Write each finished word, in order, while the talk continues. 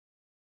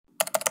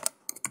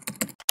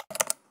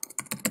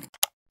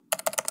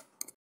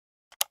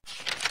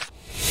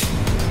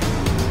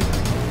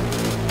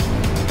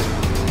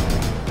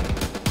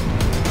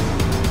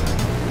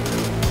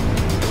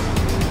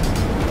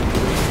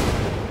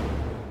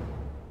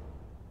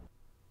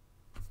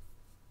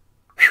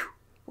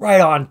Right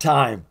on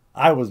time.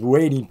 I was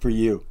waiting for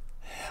you.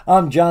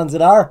 I'm John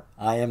Zidar.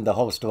 I am the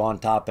host of On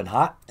Top and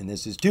Hot, and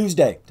this is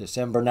Tuesday,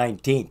 December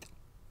 19th.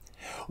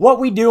 What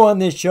we do on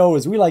this show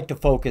is we like to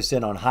focus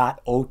in on hot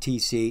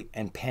OTC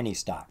and penny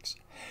stocks.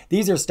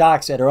 These are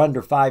stocks that are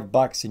under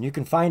 $5, and you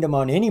can find them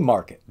on any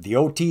market, the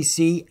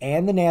OTC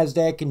and the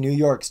NASDAQ and New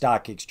York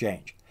Stock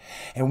Exchange.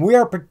 And we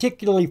are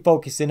particularly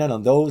focusing in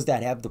on those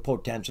that have the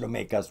potential to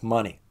make us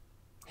money.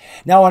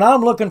 Now, when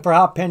I'm looking for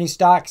hot penny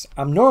stocks,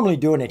 I'm normally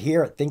doing it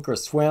here at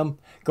Thinkorswim,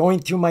 going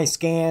through my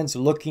scans,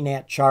 looking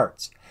at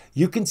charts.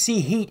 You can see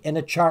heat in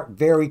a chart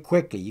very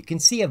quickly. You can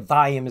see if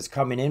volume is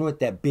coming in with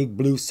that big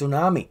blue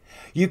tsunami.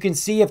 You can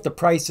see if the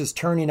price is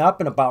turning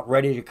up and about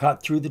ready to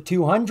cut through the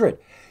 200.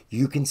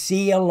 You can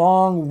see a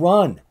long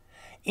run.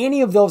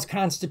 Any of those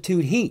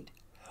constitute heat.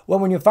 Well,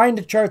 when you find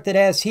a chart that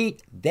has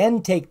heat,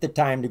 then take the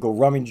time to go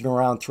rummaging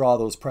around through all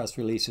those press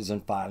releases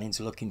and filings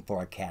looking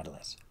for a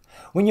catalyst.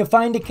 When you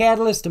find a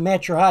catalyst to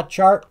match your hot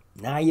chart,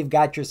 now you've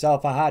got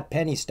yourself a hot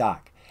penny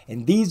stock.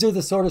 And these are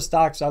the sort of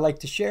stocks I like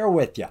to share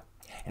with you.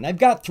 And I've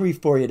got 3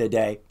 for you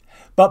today.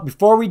 But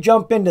before we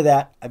jump into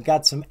that, I've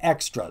got some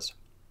extras.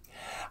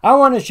 I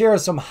want to share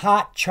some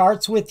hot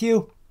charts with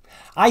you.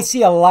 I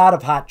see a lot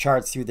of hot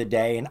charts through the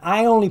day, and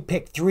I only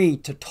pick 3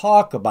 to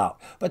talk about.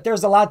 But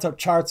there's a lot of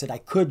charts that I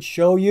could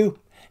show you.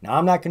 Now,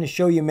 I'm not going to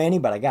show you many,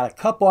 but I got a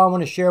couple I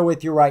want to share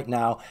with you right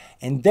now.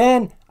 And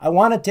then I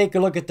want to take a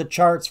look at the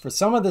charts for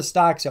some of the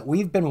stocks that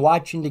we've been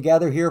watching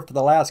together here for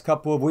the last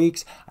couple of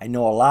weeks. I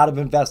know a lot of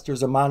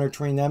investors are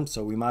monitoring them,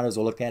 so we might as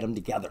well look at them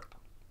together.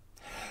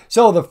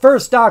 So the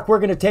first stock we're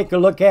going to take a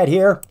look at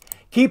here,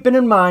 keeping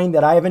in mind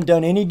that I haven't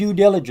done any due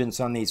diligence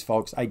on these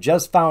folks. I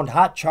just found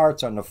hot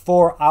charts on the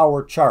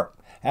 4-hour chart.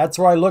 That's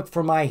where I look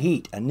for my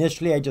heat.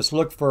 Initially, I just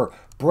look for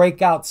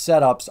breakout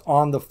setups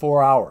on the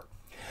 4-hour.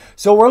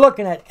 So we're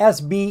looking at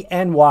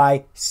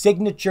SBNY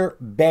Signature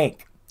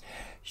Bank.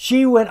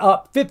 She went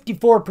up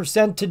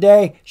 54%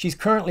 today. She's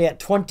currently at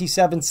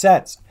 27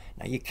 cents.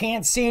 Now you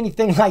can't see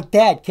anything like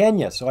that, can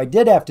you? So I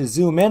did have to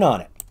zoom in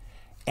on it.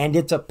 And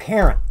it's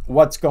apparent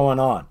what's going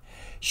on.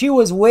 She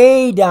was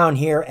way down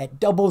here at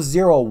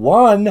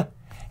 001,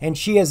 and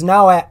she is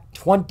now at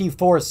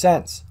 24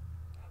 cents.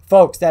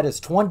 Folks, that is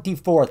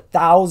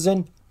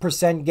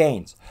 24,000%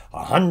 gains.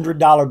 A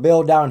 $100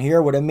 bill down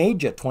here would have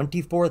made you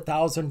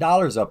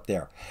 $24,000 up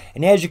there.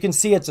 And as you can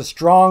see, it's a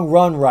strong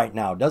run right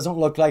now. Doesn't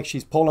look like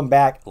she's pulling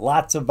back.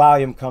 Lots of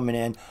volume coming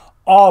in.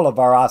 All of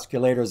our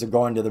oscillators are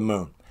going to the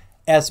moon.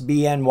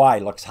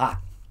 SBNY looks hot.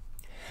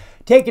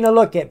 Taking a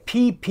look at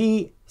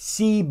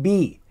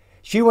PPCB.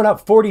 She went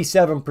up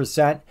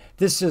 47%.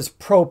 This is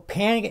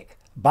Propanic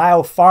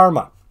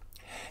Biopharma.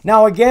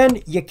 Now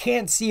again, you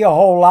can't see a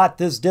whole lot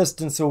this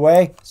distance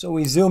away, so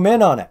we zoom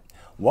in on it.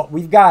 What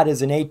we've got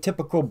is an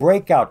atypical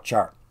breakout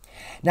chart.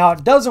 Now,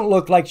 it doesn't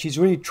look like she's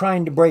really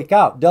trying to break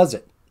out, does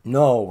it?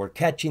 No, we're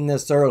catching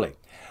this early.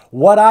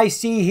 What I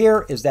see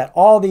here is that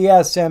all the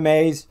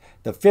SMAs,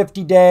 the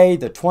 50-day,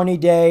 the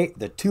 20-day,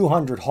 the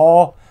 200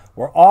 haul,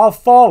 were all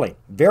falling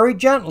very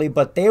gently,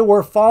 but they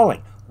were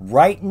falling.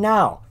 Right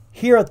now,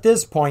 here at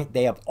this point,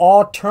 they have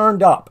all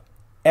turned up.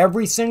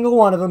 Every single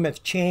one of them has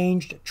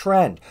changed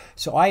trend.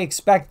 So I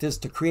expect this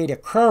to create a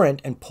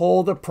current and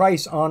pull the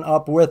price on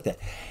up with it.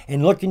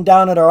 And looking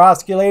down at our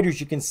oscillators,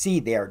 you can see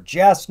they are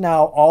just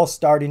now all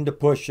starting to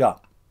push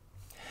up.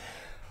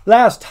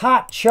 Last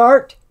hot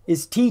chart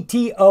is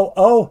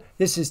TTOO.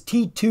 This is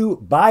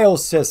T2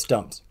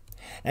 Biosystems.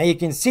 Now you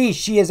can see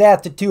she is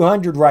at the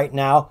 200 right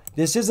now.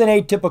 This is an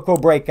atypical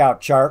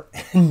breakout chart.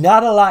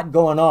 Not a lot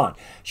going on.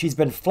 She's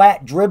been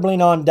flat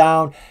dribbling on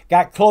down,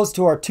 got close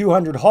to our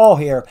 200 haul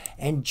here,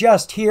 and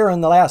just here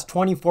in the last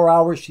 24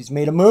 hours, she's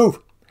made a move.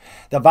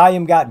 The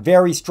volume got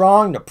very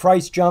strong. The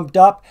price jumped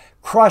up,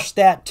 crushed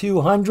that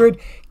 200,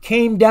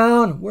 came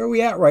down. Where are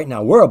we at right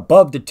now? We're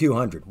above the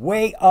 200,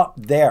 way up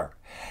there.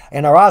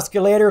 And our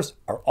oscillators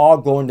are all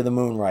going to the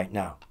moon right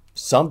now.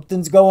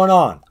 Something's going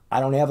on. I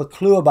don't have a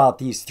clue about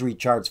these 3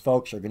 charts,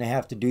 folks. You're going to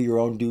have to do your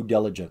own due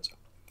diligence.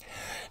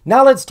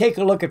 Now let's take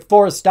a look at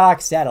 4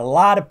 stocks that a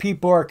lot of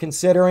people are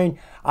considering.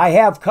 I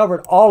have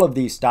covered all of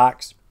these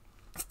stocks.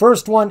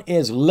 First one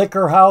is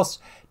Liquor House,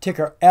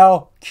 ticker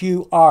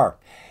LQR.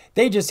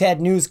 They just had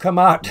news come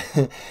out.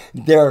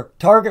 Their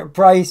target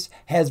price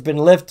has been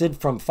lifted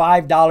from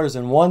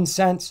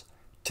 $5.01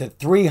 to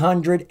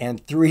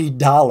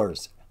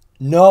 $303.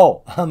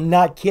 No, I'm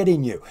not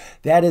kidding you.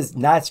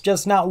 That's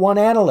just not one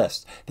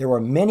analyst. There were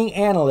many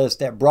analysts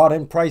that brought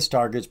in price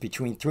targets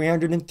between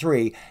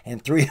 $303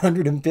 and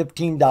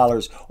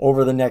 $315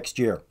 over the next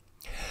year.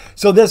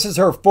 So this is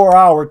her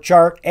 4-hour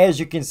chart. As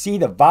you can see,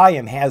 the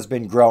volume has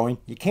been growing.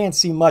 You can't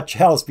see much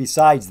else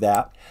besides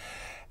that.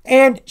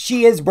 And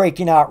she is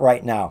breaking out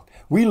right now.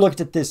 We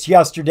looked at this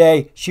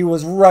yesterday. She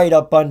was right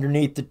up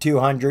underneath the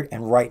 200,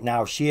 and right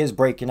now she is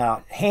breaking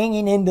out,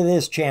 hanging into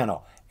this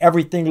channel.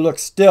 Everything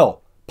looks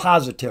still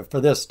positive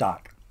for this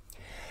stock.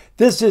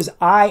 This is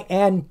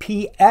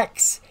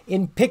INPX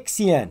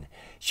Inpixion.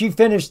 She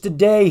finished the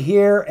day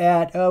here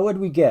at, what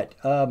did we get?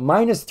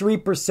 Minus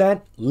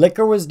 3%.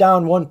 Liquor was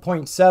down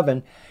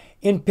 1.7.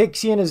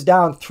 Inpixion is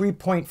down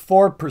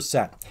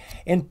 3.4%.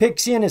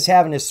 Inpixion is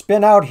having a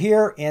spin out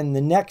here in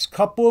the next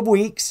couple of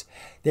weeks.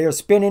 They are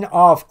spinning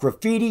off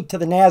Graffiti to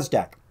the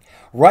NASDAQ.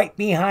 Right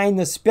behind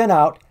the spin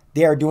out,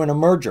 they are doing a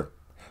merger.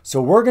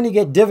 So we're going to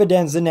get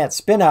dividends in that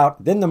spin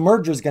out. Then the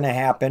merger is going to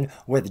happen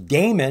with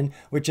Damon,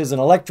 which is an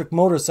electric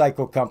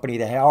motorcycle company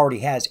that already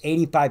has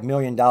 $85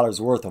 million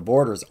worth of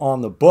orders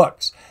on the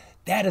books.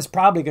 That is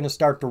probably going to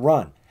start to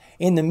run.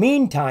 In the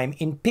meantime,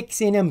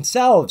 Inpixion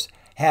themselves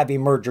have a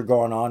merger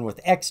going on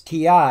with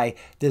XTI,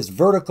 this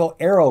vertical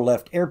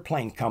aerolift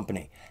airplane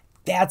company.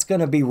 That's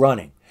going to be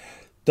running.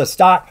 The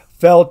stock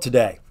fell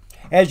today.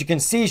 As you can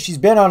see, she's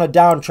been on a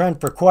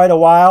downtrend for quite a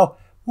while.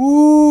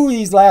 Ooh,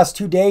 these last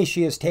 2 days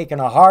she has taken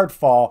a hard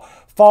fall,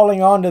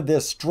 falling onto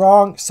this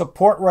strong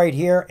support right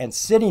here and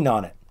sitting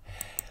on it.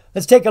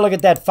 Let's take a look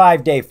at that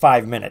 5-day,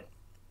 5-minute.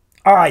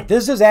 All right,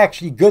 this is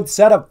actually good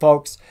setup,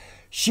 folks.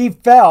 She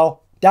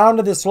fell down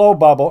to this low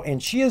bubble,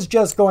 and she is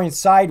just going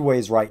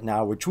sideways right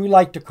now, which we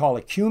like to call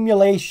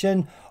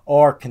accumulation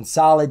or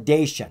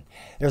consolidation.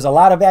 There's a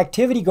lot of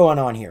activity going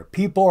on here.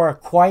 People are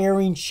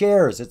acquiring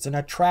shares. It's an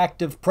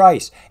attractive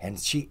price, and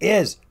she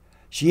is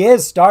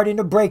starting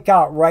to break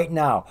out right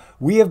now.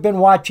 We have been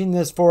watching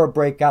this for a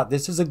breakout.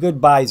 This is a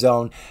good buy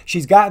zone.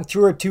 She's gotten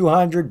through her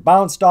 200,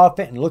 bounced off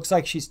it, and looks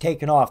like she's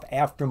taken off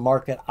after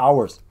market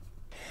hours.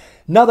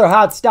 Another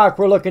hot stock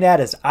we're looking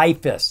at is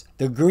IFIS,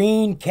 the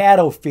green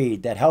cattle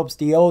feed that helps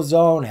the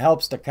ozone,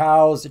 helps the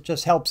cows. It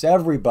just helps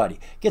everybody.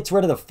 Gets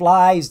rid of the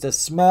flies, the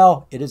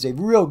smell. It is a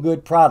real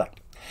good product.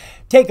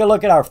 Take a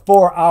look at our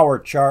 4-hour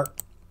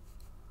chart.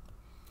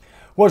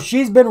 Well,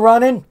 she's been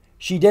running.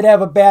 She did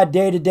have a bad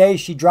day today.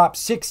 She dropped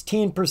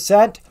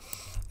 16%.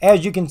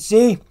 As you can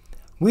see,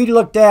 we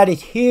looked at it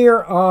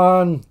here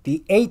on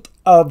the 8th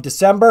of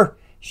December.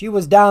 She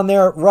was down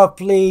there at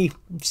roughly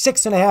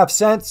 6.5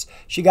 cents.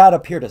 She got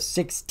up here to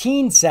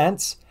 16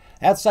 cents.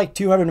 That's like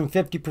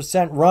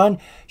 250% run.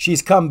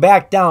 She's come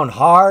back down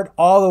hard,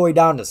 all the way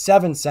down to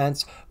 7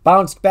 cents.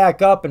 Bounced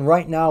back up, and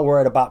right now we're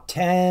at about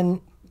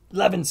 10,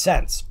 11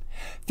 cents.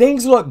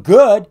 Things look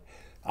good.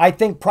 I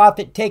think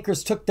profit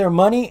takers took their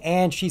money,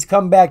 and she's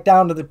come back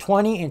down to the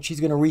 20, and she's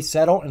going to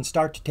resettle and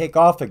start to take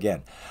off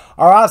again.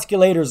 Our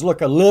oscillators look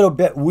a little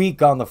bit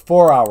weak on the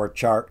 4-hour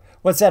chart.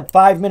 What's that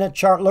 5-minute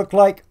chart look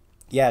like?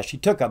 Yeah, she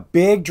took a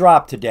big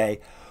drop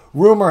today.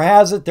 Rumor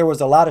has it there was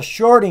a lot of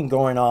shorting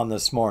going on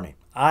this morning.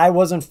 I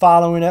wasn't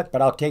following it,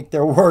 but I'll take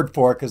their word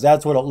for it because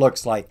that's what it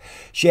looks like.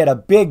 She had a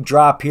big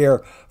drop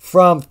here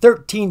from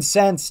 13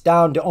 cents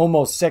down to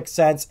almost 6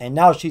 cents, and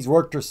now she's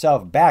worked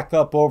herself back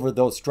up over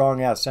those strong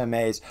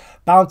SMAs,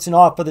 bouncing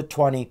off of the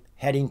 20,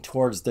 heading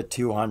towards the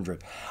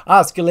 200.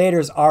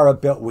 Oscillators are a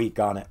bit weak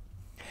on it.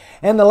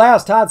 And the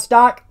last hot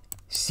stock,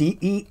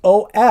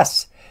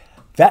 CEOS,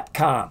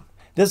 VetCom.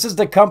 This is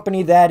the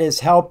company that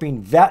is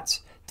helping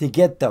vets to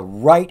get the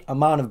right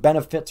amount of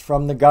benefits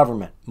from the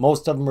government.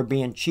 Most of them are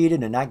being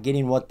cheated and not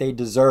getting what they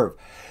deserve.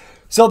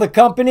 So the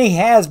company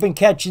has been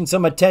catching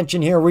some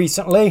attention here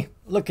recently.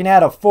 Looking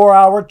at a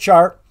 4-hour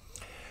chart.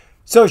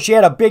 So she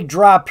had a big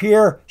drop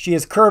here. She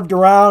has curved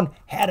around,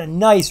 had a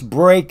nice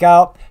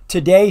breakout.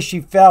 Today she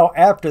fell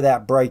after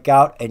that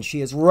breakout, and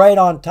she is right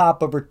on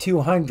top of her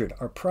 200.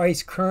 Our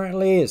price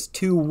currently is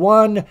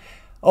 2.1.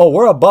 Oh,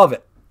 we're above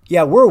it.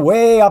 Yeah, we're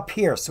way up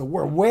here. So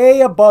we're way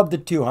above the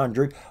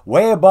 200,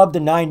 way above the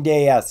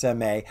 9-day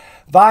SMA.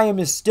 Volume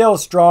is still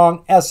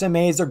strong.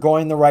 SMAs are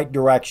going the right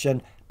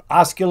direction.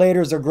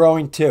 Oscillators are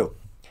growing too.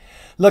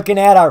 Looking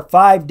at our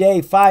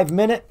 5-day,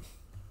 5-minute.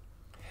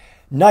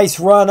 Nice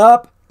run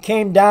up,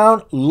 came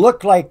down,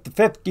 looked like the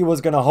 50 was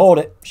going to hold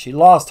it. She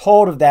lost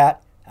hold of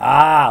that.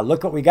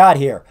 Look what we got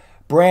here.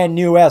 Brand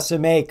new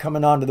SMA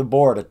coming onto the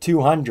board, a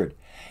 200.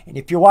 And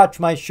if you watch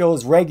my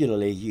shows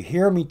regularly, you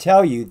hear me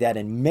tell you that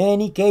in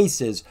many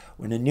cases,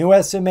 when a new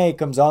SMA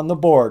comes on the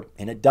board,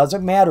 and it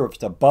doesn't matter if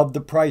it's above the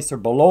price or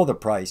below the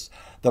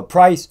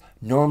price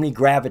normally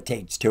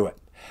gravitates to it.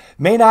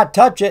 May not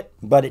touch it,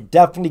 but it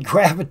definitely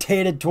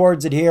gravitated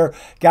towards it here.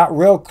 Got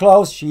real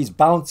close. She's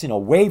bouncing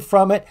away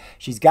from it.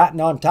 She's gotten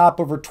on top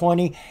of her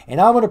 20. And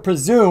I'm going to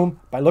presume,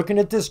 by looking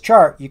at this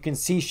chart, you can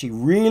see she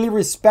really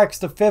respects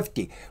the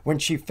 50. When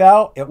she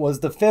fell, it was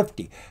the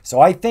 50.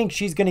 So I think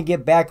she's going to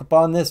get back up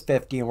on this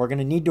 50, and we're going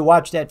to need to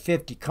watch that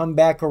 50 come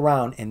back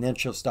around, and then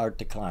she'll start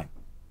to climb.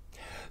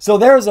 So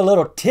there's a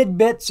little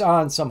tidbits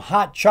on some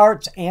hot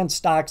charts and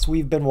stocks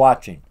we've been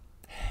watching.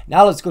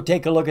 Now let's go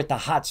take a look at the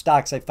hot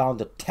stocks I found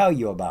to tell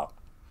you about.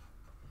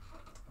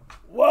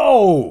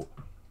 Whoa,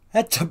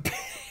 that's a bit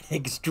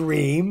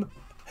extreme.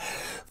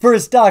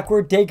 First stock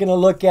we're taking a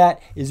look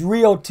at is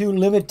Rio2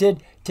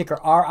 Limited, ticker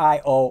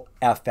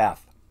RIOFF.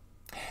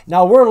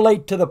 Now we're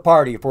late to the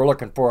party if we're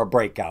looking for a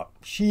breakout.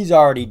 She's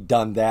already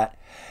done that.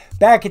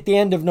 Back at the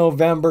end of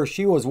November,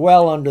 she was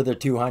well under the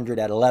 200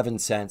 at 11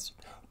 cents.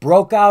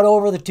 Broke out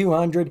over the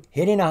 200,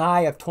 hitting a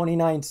high of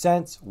 29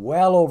 cents,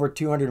 well over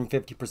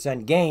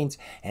 250% gains,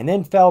 and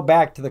then fell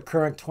back to the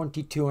current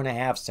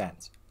 22.5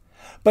 cents.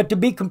 But to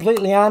be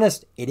completely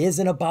honest, it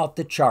isn't about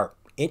the chart.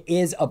 It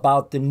is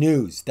about the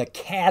news, the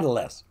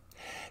catalyst.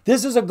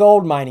 This is a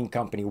gold mining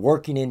company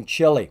working in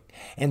Chile,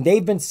 and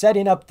they've been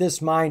setting up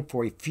this mine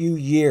for a few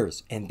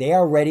years, and they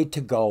are ready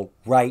to go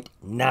right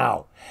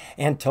now.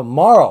 And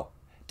tomorrow,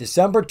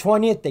 December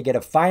 20th, they get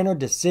a final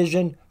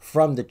decision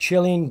from the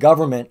Chilean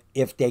government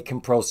if they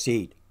can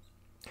proceed.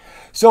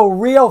 So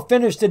Rio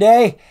finished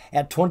today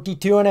at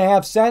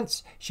 22.5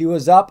 cents. She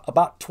was up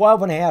about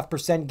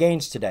 12.5%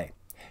 gains today.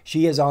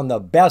 She is on the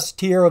best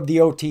tier of the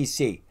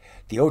OTC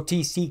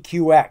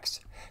QX.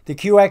 The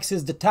QX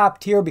is the top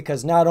tier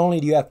because not only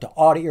do you have to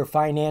audit your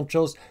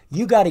financials,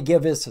 you got to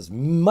give us as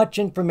much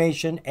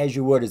information as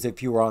you would as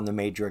if you were on the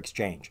major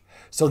exchange.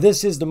 So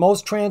this is the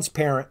most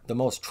transparent, the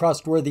most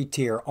trustworthy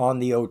tier on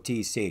the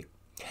OTC.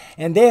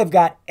 And they have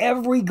got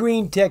every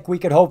green tick we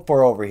could hope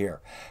for over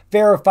here.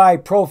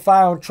 Verified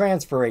profile and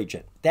transfer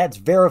agent. That's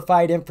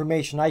verified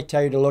information I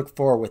tell you to look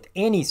for with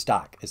any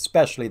stock,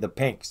 especially the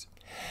pinks.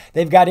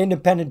 They've got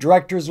independent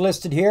directors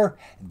listed here.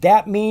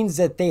 That means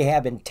that they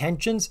have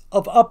intentions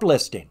of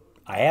uplisting.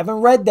 I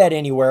haven't read that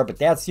anywhere, but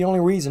that's the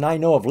only reason I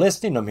know of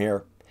listing them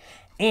here.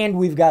 And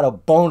we've got a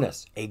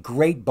bonus, a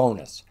great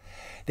bonus.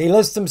 They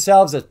list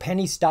themselves as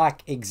penny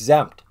stock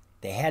exempt.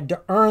 They had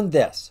to earn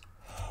this.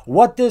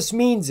 What this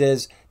means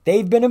is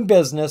they've been in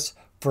business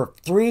for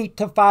 3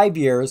 to 5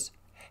 years,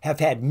 have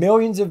had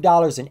millions of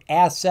dollars in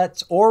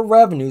assets or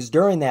revenues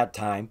during that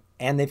time,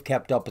 and they've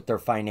kept up with their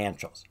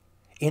financials.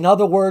 In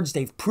other words,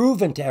 they've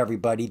proven to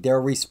everybody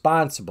they're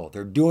responsible.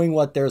 They're doing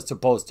what they're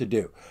supposed to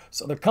do.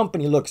 So the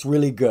company looks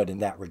really good in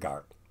that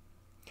regard.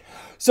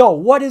 So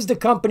what is the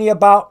company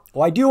about?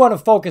 Well, I do want to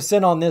focus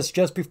in on this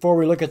just before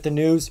we look at the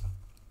news.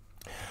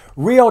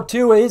 Rio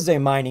 2 is a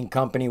mining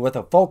company with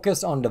a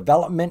focus on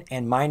development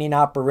and mining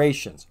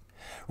operations.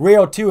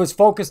 Rio 2 is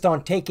focused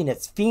on taking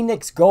its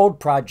Phoenix Gold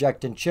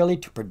project in Chile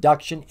to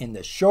production in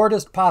the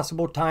shortest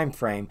possible time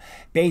frame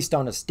based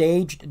on a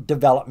staged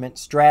development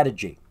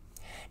strategy.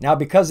 Now,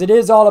 because it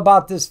is all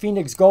about this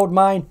Phoenix Gold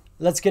mine,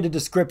 let's get a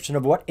description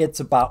of what it's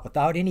about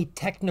without any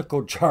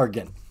technical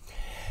jargon.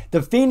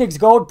 The Phoenix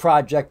Gold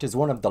project is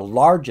one of the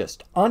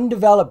largest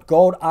undeveloped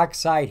gold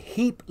oxide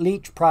heap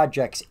leach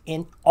projects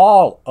in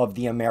all of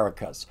the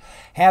Americas,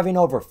 having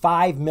over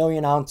 5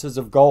 million ounces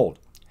of gold.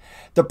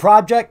 The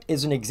project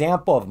is an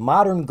example of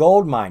modern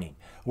gold mining,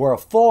 where a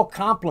full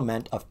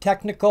complement of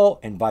technical,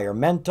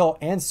 environmental,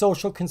 and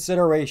social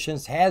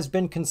considerations has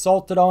been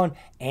consulted on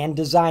and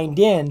designed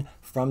in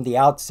from the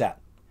outset.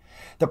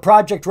 The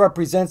project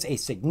represents a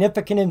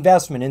significant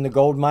investment in the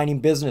gold mining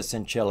business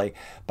in Chile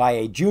by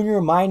a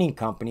junior mining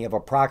company of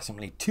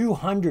approximately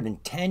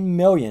 $210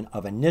 million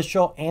of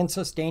initial and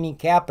sustaining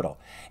capital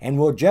and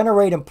will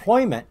generate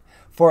employment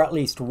for at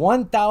least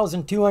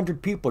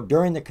 1,200 people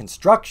during the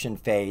construction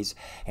phase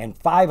and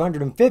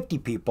 550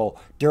 people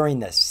during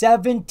the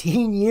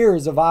 17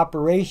 years of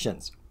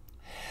operations.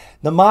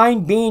 The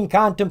mine being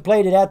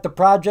contemplated at the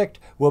project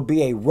will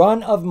be a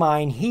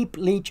run-of-mine heap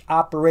leach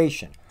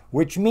operation,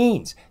 which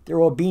means there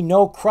will be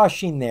no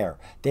crushing there.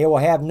 They will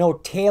have no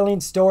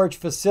tailing storage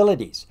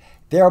facilities,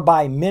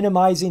 thereby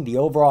minimizing the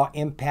overall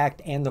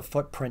impact and the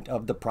footprint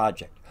of the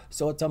project.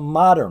 So it's a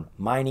modern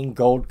mining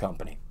gold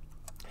company.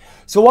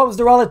 So what was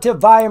the relative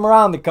volume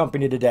around the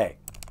company today?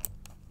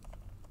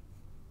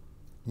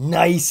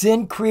 Nice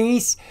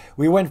increase.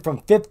 We went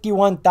from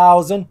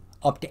 51,000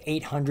 up to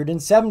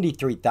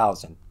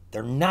 873,000.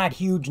 They're not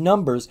huge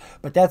numbers,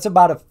 but that's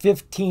about a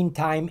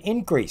 15-time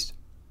increase.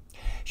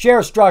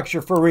 Share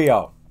structure for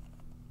Rio.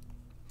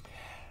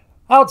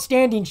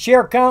 Outstanding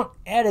share count,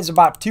 that is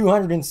about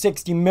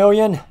 260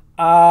 million.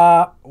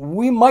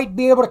 We might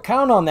be able to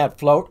count on that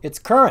float. It's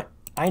current.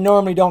 I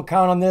normally don't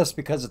count on this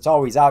because it's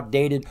always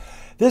outdated.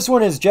 This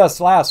one is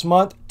just last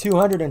month,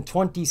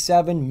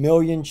 227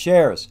 million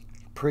shares.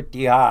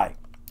 Pretty high.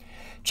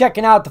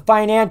 Checking out the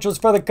financials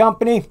for the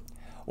company.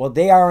 Well,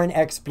 they are in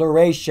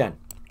exploration.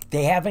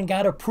 They haven't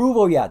got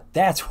approval yet.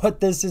 That's what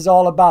this is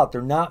all about.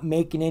 They're not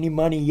making any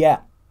money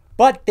yet.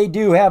 But they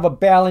do have a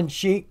balance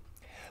sheet.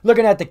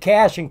 Looking at the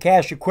cash and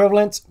cash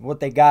equivalents,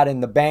 what they got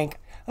in the bank,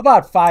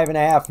 about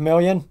 5.5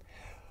 million.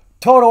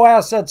 Total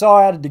assets all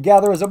added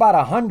together is about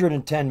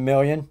 110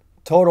 million.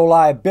 Total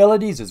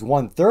liabilities is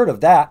 1/3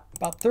 of that,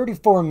 about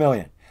 34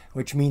 million,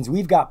 which means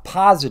we've got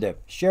positive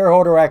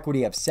shareholder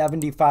equity of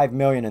 75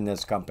 million in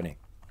this company.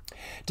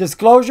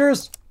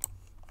 Disclosures.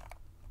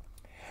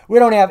 We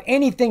don't have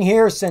anything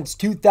here since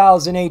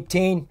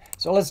 2018,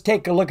 so let's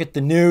take a look at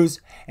the news.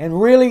 And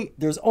really,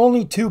 there's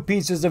only 2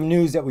 pieces of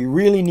news that we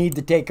really need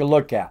to take a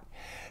look at.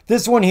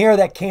 This one here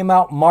that came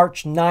out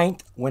March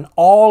 9th when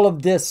all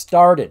of this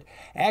started.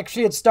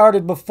 Actually, it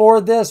started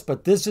before this,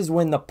 but this is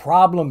when the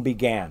problem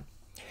began.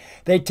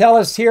 They tell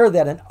us here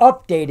that an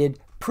updated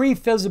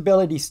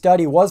pre-feasibility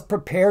study was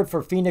prepared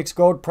for Phoenix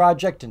Gold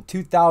Project in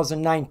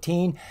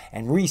 2019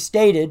 and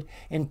restated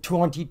in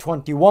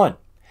 2021.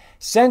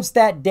 Since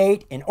that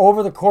date and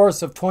over the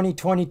course of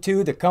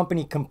 2022, the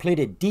company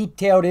completed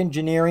detailed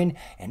engineering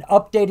and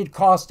updated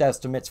cost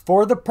estimates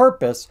for the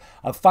purpose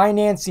of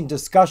financing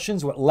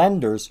discussions with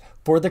lenders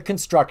for the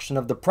construction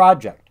of the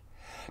project.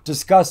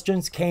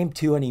 Discussions came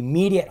to an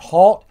immediate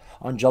halt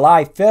on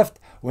July 5th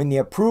when the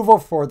approval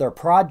for their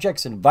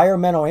project's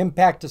environmental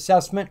impact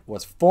assessment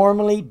was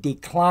formally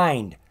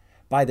declined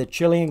by the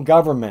Chilean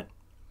government.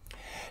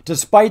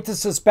 Despite the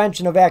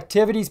suspension of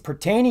activities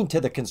pertaining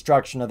to the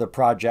construction of the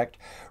project,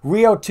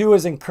 Rio2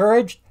 is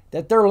encouraged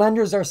that their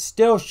lenders are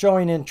still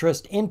showing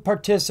interest in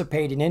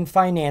participating in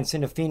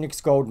financing the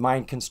Phoenix Gold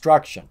Mine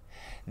construction.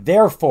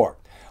 Therefore,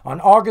 on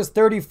August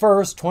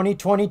 31st,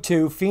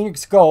 2022,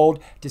 Phoenix Gold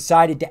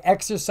decided to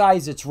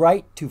exercise its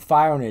right to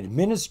file an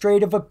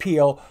administrative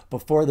appeal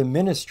before the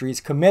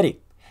Ministries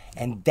Committee.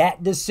 And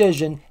that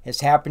decision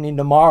is happening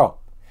tomorrow.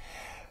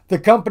 The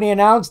company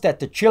announced that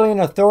the Chilean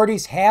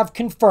authorities have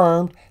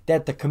confirmed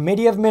that the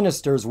Committee of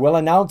Ministers will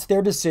announce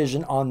their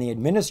decision on the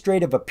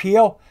administrative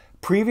appeal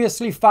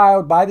previously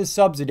filed by the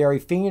subsidiary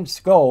Phoenix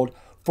Gold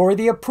for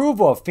the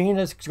approval of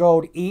Phoenix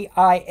Gold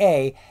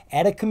EIA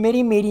at a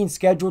committee meeting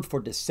scheduled for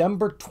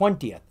December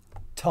 20th,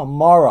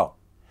 tomorrow.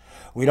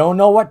 We don't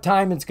know what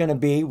time it's going to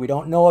be. We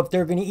don't know if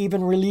they're going to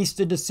even release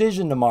the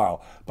decision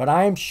tomorrow. But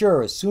I am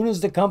sure as soon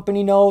as the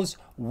company knows,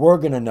 we're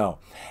going to know.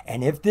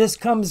 And if this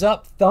comes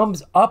up,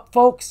 thumbs up,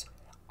 folks,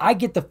 I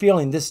get the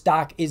feeling this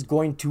stock is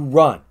going to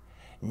run.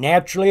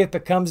 Naturally, if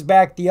it comes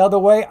back the other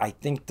way, I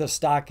think the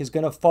stock is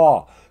going to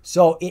fall.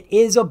 So it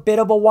is a bit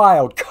of a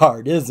wild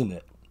card, isn't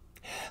it?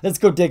 Let's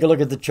go take a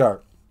look at the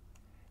chart.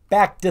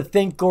 Back to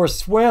Think or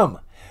Swim.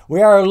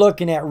 We are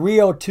looking at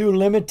Rio2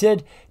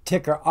 Limited,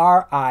 ticker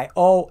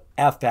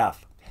RIOFF.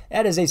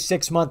 That is a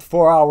 6-month,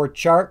 4-hour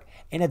chart,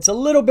 and it's a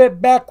little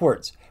bit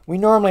backwards. We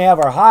normally have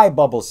our high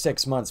bubble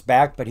 6 months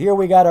back, but here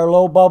we got our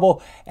low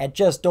bubble at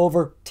just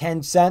over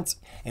 10 cents,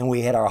 and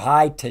we hit our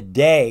high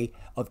today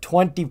of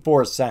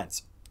 24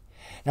 cents.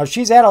 Now,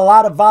 she's had a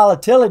lot of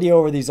volatility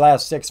over these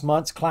last 6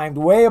 months, climbed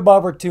way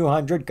above her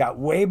 200, got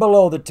way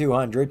below the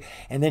 200,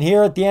 and then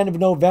here at the end of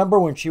November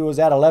when she was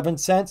at 11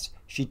 cents,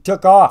 she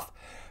took off,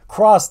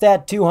 crossed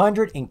that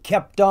 200, and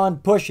kept on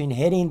pushing,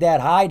 hitting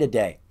that high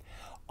today.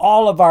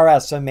 All of our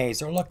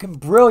SMAs are looking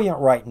brilliant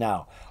right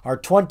now. Our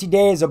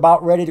 20-day is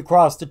about ready to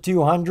cross the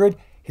 200.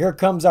 Here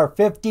comes our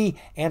 50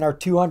 and our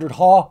 200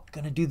 haul,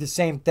 going to do the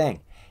same thing.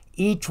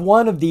 Each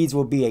one of these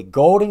will be a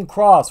golden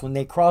cross when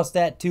they cross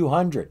that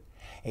 200.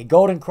 A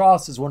golden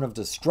cross is one of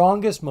the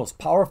strongest, most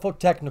powerful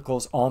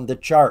technicals on the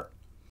chart.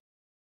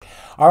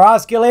 Our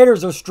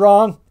oscillators are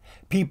strong.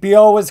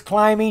 PPO is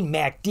climbing.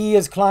 MACD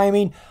is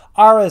climbing.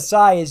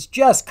 RSI has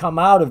just come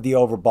out of the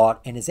overbought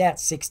and is at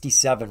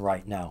 67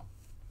 right now.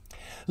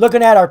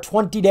 Looking at our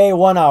 20-day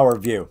 1-hour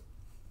view.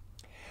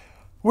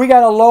 We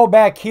got a low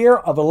back here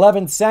of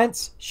 11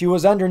 cents. She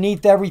was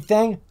underneath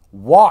everything,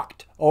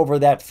 walked over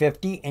that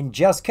 50 and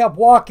just kept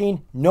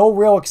walking. No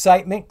real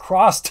excitement.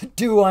 Crossed to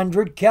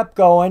 200, kept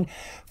going.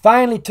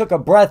 Finally took a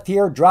breath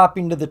here,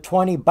 dropping to the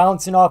 20,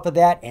 bouncing off of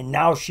that, and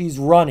now she's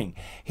running,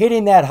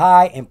 hitting that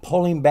high and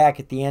pulling back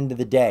at the end of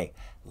the day.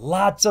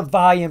 Lots of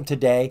volume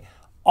today.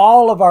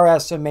 All of our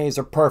SMAs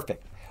are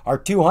perfect. Our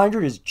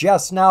 200 is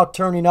just now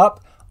turning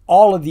up.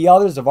 All of the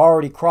others have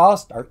already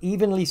crossed, are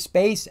evenly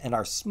spaced, and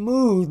are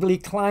smoothly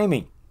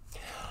climbing.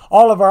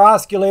 All of our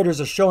oscillators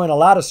are showing a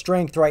lot of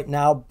strength right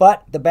now,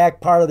 but the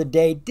back part of the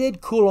day did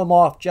cool them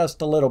off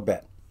just a little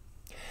bit.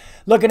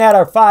 Looking at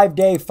our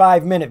 5-day,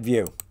 5-minute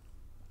view.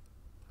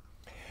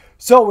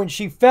 So when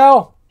she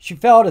fell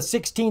to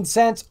 16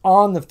 cents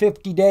on the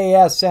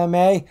 50-day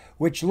SMA,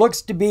 which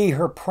looks to be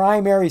her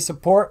primary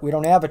support. We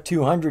don't have a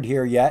 200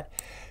 here yet.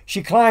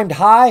 She climbed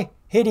high,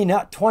 hitting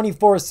at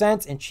 24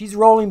 cents, and she's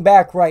rolling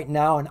back right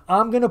now, and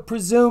I'm going to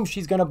presume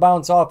she's going to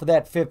bounce off of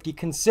that 50,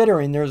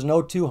 considering there's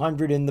no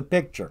 200 in the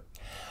picture.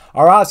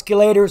 Our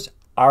oscillators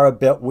are a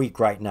bit weak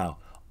right now.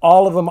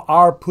 All of them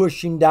are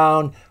pushing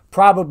down,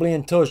 probably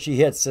until she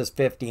hits this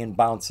 50 and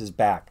bounces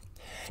back.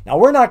 Now,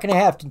 we're not going to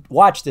have to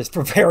watch this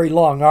for very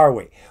long, are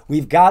we?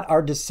 We've got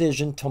our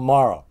decision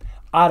tomorrow.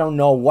 I don't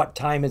know what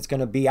time it's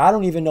going to be. I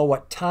don't even know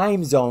what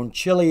time zone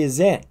Chile is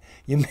in.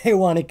 You may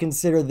want to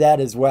consider that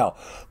as well.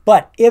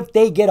 But if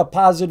they get a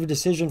positive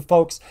decision,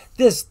 folks,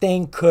 this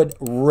thing could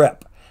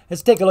rip.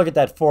 Let's take a look at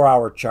that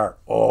 4-hour chart.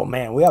 Oh,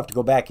 man, we have to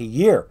go back a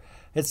year.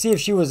 Let's see if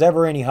she was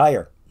ever any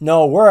higher.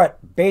 No, we're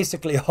at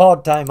basically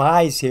all-time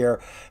highs here.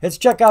 Let's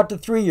check out the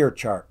 3-year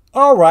chart.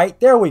 All right,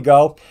 there we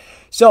go.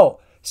 So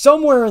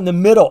somewhere in the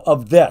middle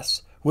of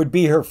this would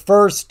be her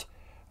first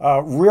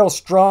real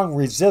strong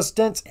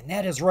resistance, and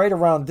that is right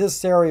around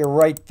this area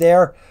right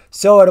there.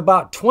 So at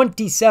about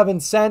 27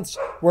 cents,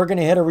 we're going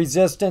to hit a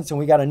resistance, and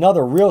we got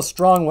another real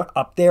strong one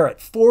up there at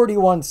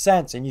 41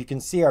 cents, and you can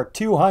see our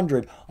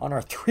 200 on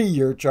our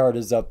 3-year chart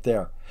is up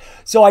there.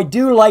 So I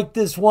do like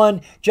this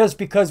one just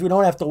because we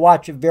don't have to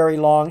watch it very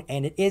long,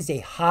 and it is a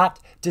hot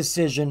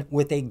decision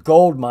with a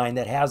gold mine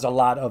that has a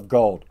lot of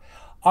gold.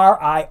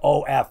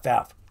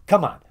 RIOFF.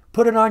 Come on,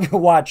 put it on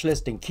your watch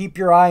list and keep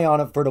your eye on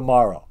it for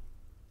tomorrow.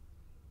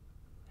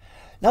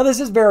 Now,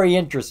 this is very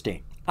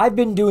interesting. I've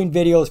been doing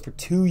videos for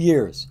 2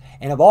 years,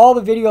 and of all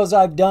the videos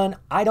I've done,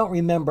 I don't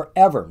remember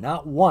ever,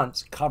 not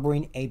once,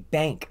 covering a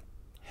bank.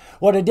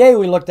 Well, today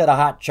we looked at a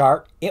hot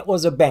chart. It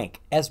was a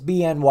bank,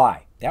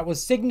 SBNY. That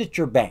was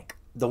Signature Bank,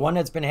 the one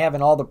that's been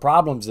having all the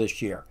problems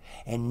this year.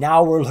 And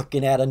now we're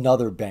looking at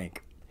another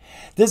bank.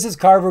 This is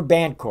Carver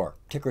Bancorp,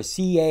 ticker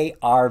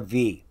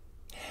CARV.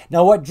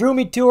 Now what drew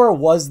me to her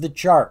was the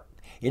chart.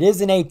 It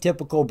is an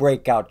atypical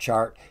breakout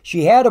chart.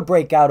 She had a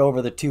breakout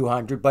over the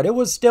 200, but it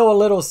was still a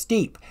little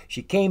steep.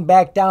 She came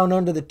back down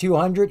under the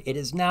 200. It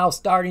is now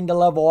starting to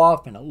level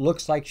off, and it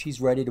looks like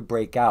she's ready to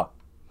break out.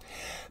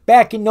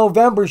 Back in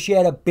November, she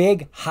had a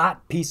big,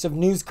 hot piece of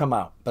news come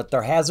out, but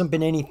there hasn't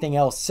been anything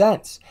else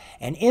since.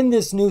 And in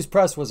this news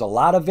press was a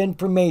lot of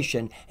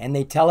information, and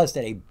they tell us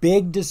that a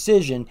big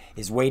decision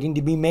is waiting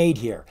to be made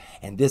here.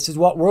 And this is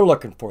what we're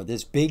looking for,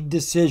 this big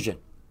decision.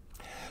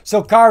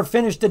 So CARV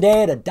finished the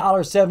day at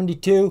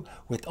 $1.72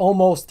 with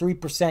almost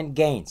 3%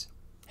 gains.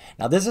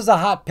 Now this is a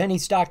hot penny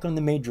stock on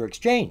the major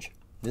exchange.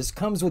 This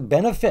comes with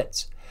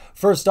benefits.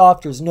 First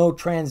off, there's no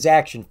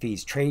transaction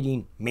fees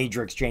trading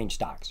major exchange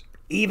stocks,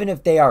 even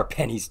if they are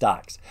penny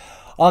stocks.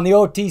 On the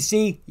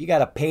OTC, you got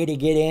to pay to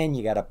get in,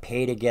 you got to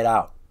pay to get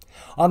out.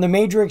 On the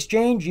major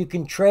exchange, you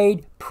can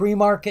trade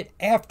pre-market,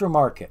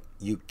 aftermarket.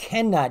 You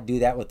cannot do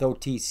that with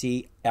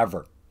OTC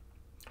ever.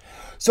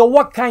 So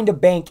what kind of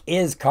bank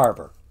is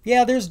Carver?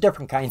 Yeah, there's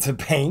different kinds of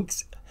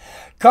banks.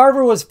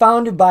 Carver was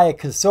founded by a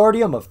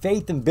consortium of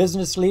faith and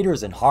business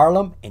leaders in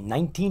Harlem in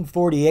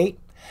 1948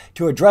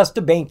 to address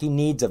the banking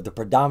needs of the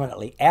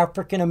predominantly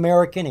African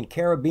American and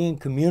Caribbean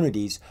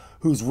communities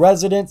whose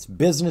residents,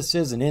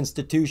 businesses, and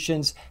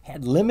institutions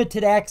had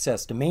limited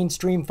access to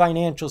mainstream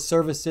financial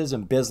services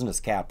and business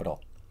capital.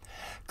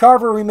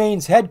 Carver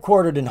remains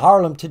headquartered in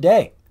Harlem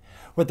today,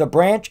 with a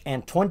branch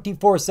and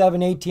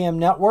 24/7 ATM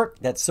network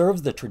that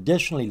serves the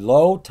traditionally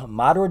low to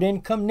moderate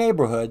income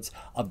neighborhoods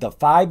of the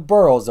 5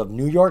 boroughs of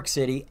New York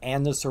City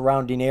and the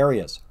surrounding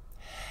areas.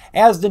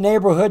 As the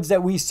neighborhoods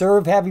that we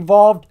serve have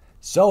evolved,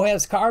 so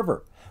has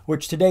Carver,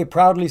 which today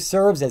proudly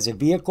serves as a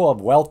vehicle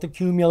of wealth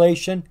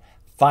accumulation,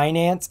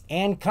 finance,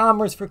 and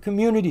commerce for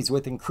communities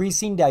with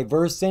increasing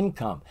diverse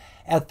income,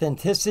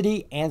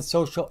 ethnicity, and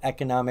social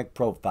economic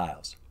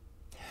profiles.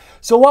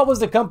 So what was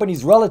the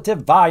company's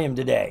relative volume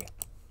today?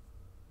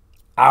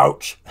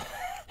 Ouch.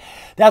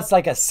 That's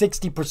like a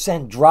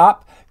 60%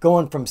 drop,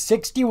 going from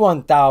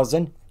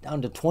 61,000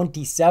 down to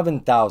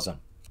 27,000.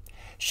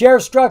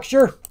 Share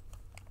structure?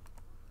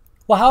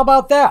 Well, how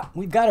about that?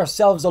 We've got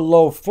ourselves a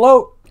low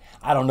float.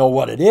 I don't know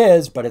what it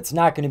is, but it's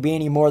not going to be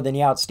any more than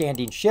the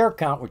outstanding share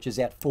count, which is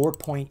at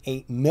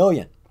 4.8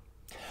 million.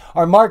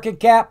 Our market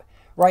cap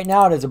right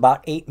now it is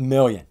about 8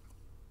 million.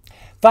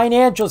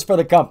 Financials for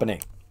the company.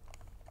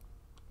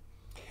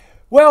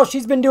 Well,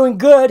 she's been doing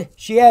good.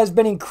 She has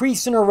been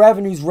increasing her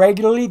revenues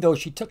regularly, though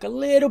she took a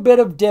little bit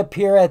of dip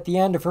here at the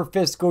end of her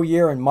fiscal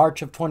year in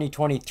March of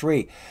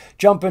 2023,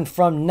 jumping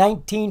from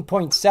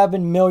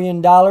 $19.7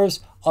 million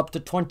up to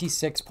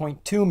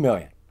 $26.2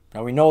 million.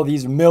 Now we know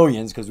these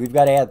millions because we've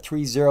got to add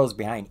 3 zeros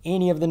behind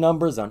any of the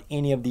numbers on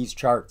any of these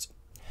charts.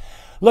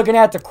 Looking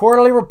at the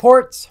quarterly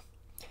reports,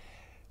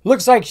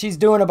 looks like she's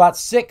doing about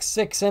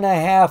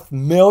 $6.5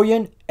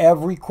 million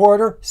every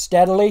quarter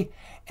steadily.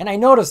 And I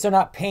noticed they're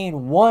not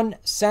paying 1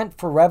 cent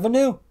for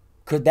revenue.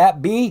 Could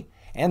that be?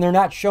 And they're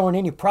not showing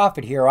any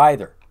profit here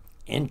either.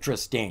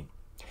 Interesting.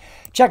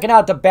 Checking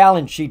out the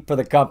balance sheet for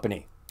the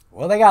company.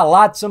 Well, they got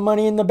lots of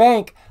money in the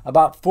bank,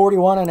 about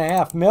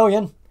 $41.5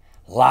 million.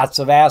 Lots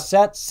of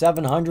assets,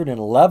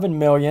 $711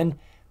 million.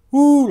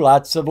 Ooh,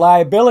 lots of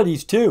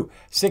liabilities too,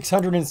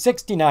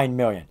 $669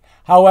 million.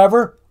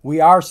 However, we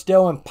are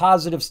still in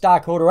positive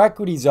stockholder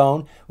equity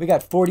zone. We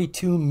got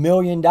 $42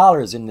 million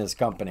in this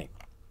company.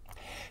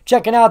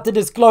 Checking out the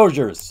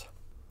disclosures.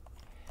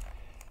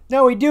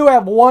 Now we do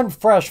have one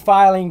fresh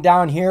filing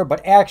down here,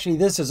 but actually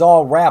this is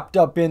all wrapped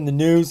up in the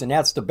news, and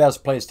that's the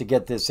best place to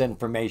get this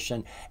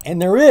information.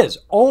 And there is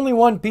only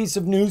one piece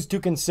of news to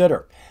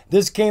consider.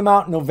 This came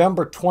out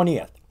November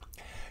 20th.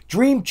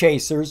 Dream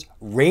Chasers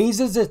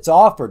raises its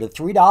offer to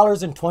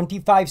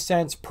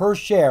 $3.25 per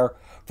share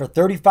for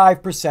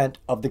 35%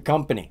 of the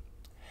company.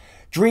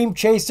 Dream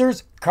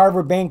Chasers,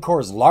 Carver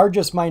Bancorp's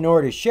largest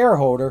minority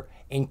shareholder,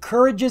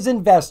 encourages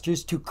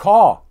investors to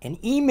call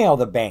and email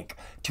the bank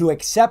to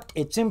accept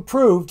its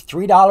improved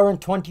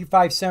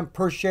 $3.25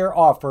 per share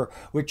offer,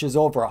 which is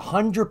over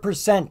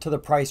 100% to the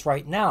price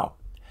right now.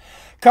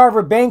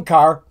 Carver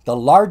Bancorp, the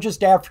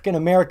largest African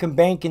American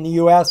bank in the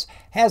U.S.,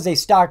 has a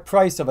stock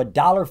price of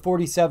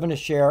 $1.47 a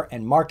share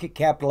and market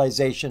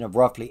capitalization of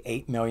roughly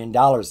 $8 million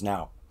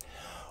now.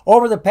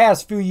 Over the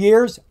past few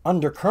years,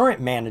 under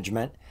current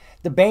management,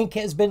 the bank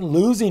has been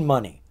losing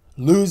money,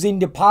 losing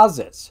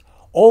deposits,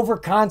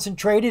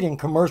 over-concentrated in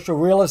commercial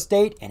real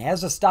estate, and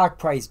has a stock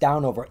price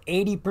down over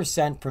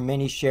 80% for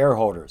many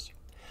shareholders.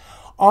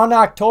 On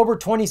October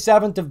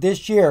 27th of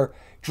this year,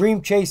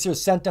 Dream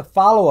Chasers sent a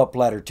follow-up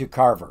letter to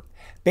Carver,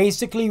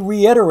 basically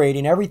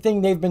reiterating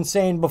everything they've been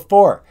saying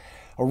before.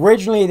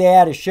 Originally, they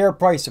had a share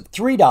price of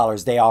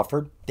 $3 they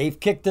offered. They've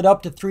kicked it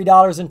up to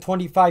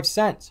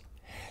 $3.25.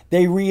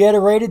 They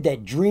reiterated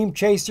that Dream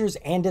Chasers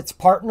and its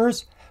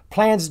partners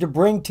plans to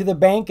bring to the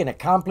bank an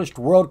accomplished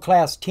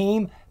world-class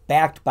team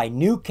backed by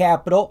new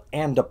capital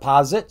and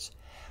deposits.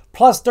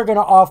 Plus, they're going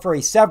to offer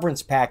a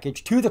severance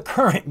package to the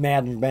current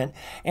management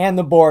and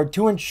the board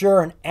to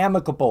ensure an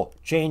amicable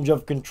change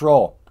of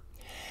control.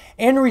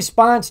 In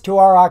response to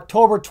our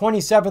October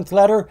 27th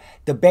letter,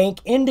 the bank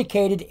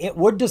indicated it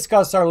would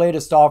discuss our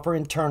latest offer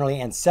internally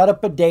and set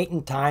up a date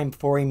and time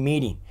for a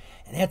meeting.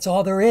 And that's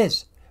all there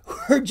is.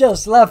 We're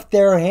just left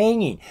there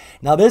hanging.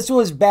 Now, this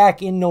was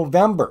back in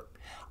November.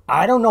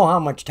 I don't know how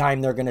much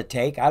time they're going to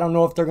take. I don't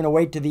know if they're going to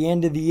wait to the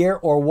end of the year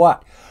or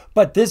what.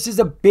 But this is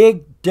a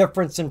big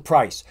difference in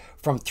price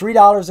from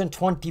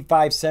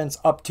 $3.25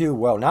 up to,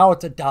 well, now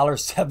it's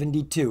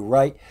 $1.72,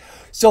 right?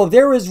 So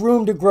there is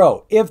room to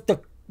grow. If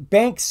the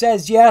bank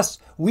says yes,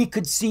 we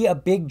could see a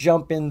big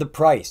jump in the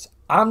price.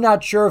 I'm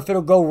not sure if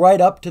it'll go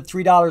right up to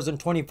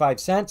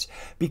 $3.25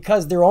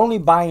 because they're only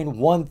buying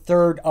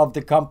 1/3 of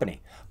the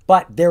company.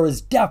 But there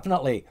is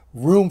definitely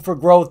room for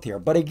growth here.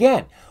 But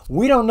again,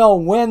 we don't know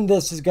when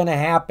this is going to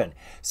happen.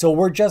 So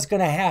we're just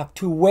going to have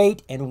to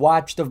wait and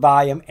watch the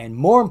volume and,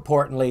 more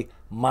importantly,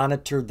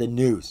 monitor the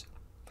news.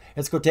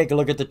 Let's go take a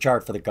look at the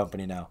chart for the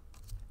company now.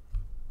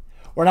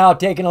 We're now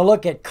taking a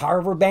look at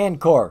CARV-A,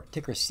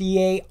 ticker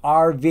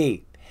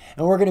CARV.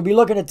 And we're going to be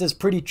looking at this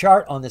pretty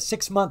chart on the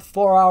 6-month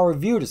 4-hour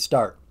view to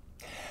start.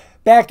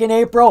 Back in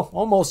April,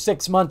 almost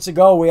 6 months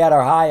ago, we had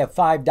our high of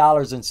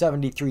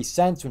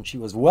 $5.73 when she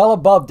was well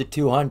above the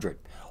 200.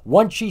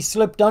 Once she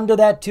slipped under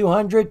that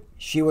 200,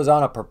 she was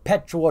on a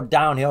perpetual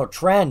downhill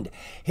trend,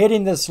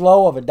 hitting this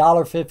low of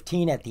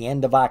 $1.15 at the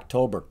end of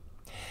October.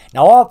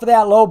 Now, off of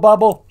that low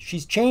bubble,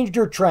 she's changed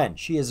her trend.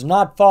 She is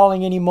not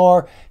falling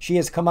anymore. She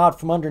has come out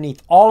from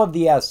underneath all of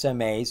the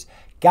SMAs,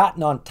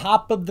 gotten on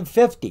top of the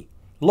 50.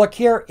 Look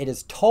here, it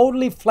is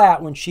totally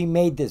flat when she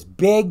made this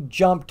big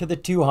jump to the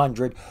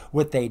 200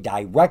 with a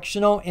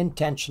directional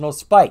intentional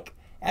spike.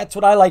 That's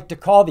what I like to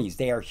call these.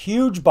 They are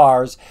huge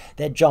bars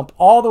that jump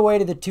all the way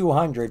to the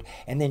 200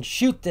 and then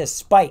shoot this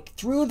spike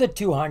through the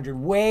 200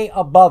 way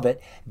above it,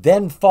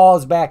 then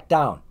falls back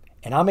down.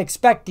 And I'm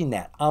expecting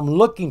that. I'm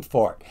looking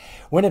for it.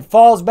 When it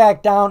falls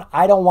back down,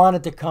 I don't want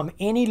it to come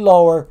any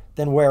lower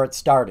than where it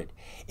started.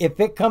 If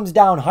it comes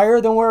down higher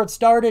than where it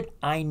started,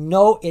 I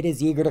know it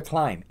is eager to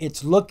climb.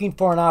 It's looking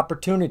for an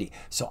opportunity.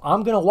 So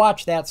I'm going to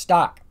watch that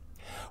stock.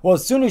 Well,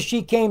 as soon as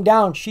she came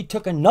down, she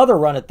took another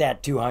run at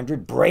that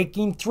 200,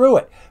 breaking through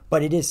it.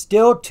 But it is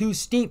still too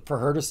steep for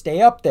her to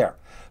stay up there.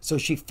 So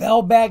she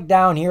fell back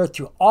down here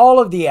through all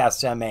of the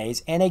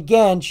SMAs. And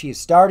again, she's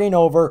starting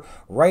over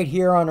right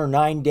here on her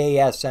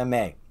 9-day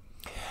SMA.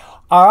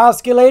 Our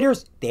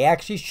oscillators, they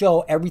actually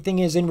show everything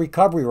is in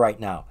recovery right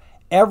now.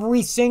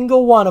 Every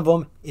single one of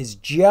them is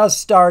just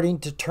starting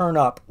to turn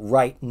up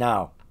right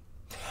now.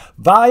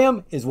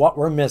 Volume is what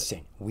we're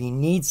missing. We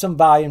need some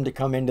volume to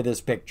come into this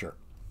picture.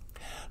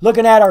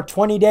 Looking at our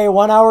 20-day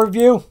 1-hour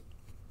view.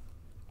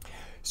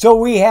 So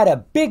we had a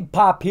big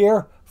pop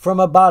here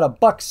from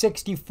about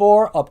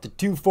 $1.64 up to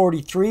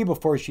 $2.43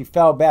 before she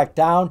fell back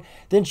down.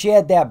 Then she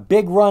had that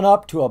big run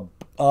up to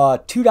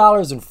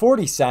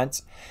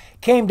 $2.40.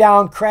 Came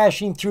down,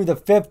 crashing through the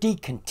 50,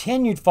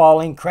 continued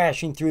falling,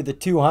 crashing through the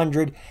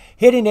 200,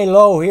 hitting a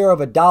low here of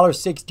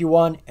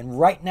 $1.61, and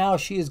right now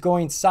she is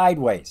going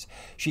sideways.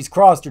 She's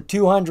crossed her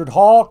 200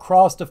 haul,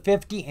 crossed the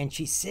 50, and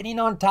she's sitting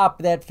on top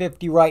of that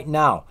 50 right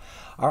now.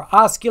 Our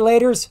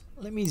oscillators,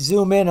 let me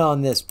zoom in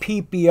on this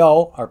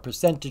PPO, our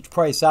percentage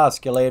price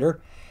oscillator,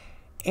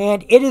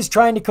 and it is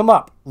trying to come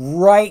up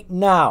right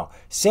now.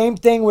 Same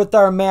thing with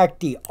our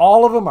MACD.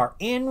 All of them are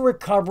in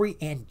recovery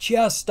and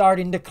just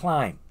starting to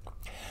climb.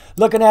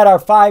 Looking at our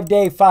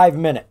 5-day,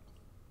 5-minute.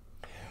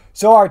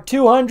 So our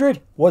 200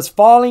 was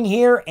falling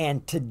here,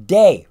 and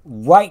today,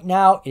 right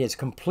now, it is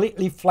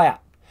completely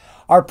flat.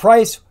 Our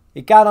price,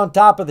 it got on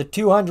top of the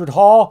 200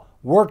 haul,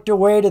 worked her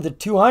way to the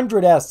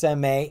 200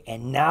 SMA,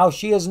 and now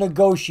she is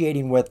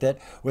negotiating with it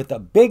with a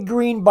big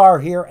green bar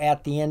here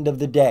at the end of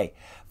the day.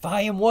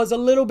 Volume was a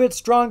little bit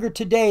stronger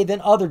today than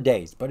other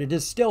days, but it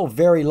is still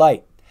very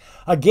light.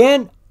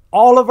 Again,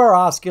 all of our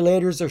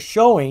oscillators are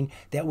showing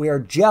that we are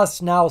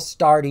just now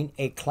starting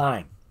a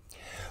climb.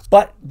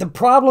 But the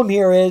problem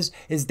here is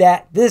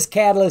that this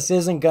catalyst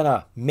isn't going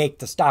to make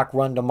the stock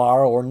run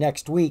tomorrow or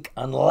next week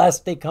unless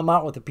they come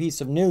out with a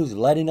piece of news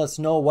letting us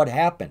know what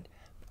happened.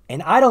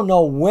 And I don't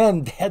know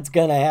when that's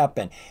going to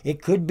happen.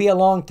 It could be a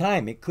long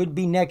time. It could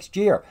be next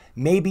year.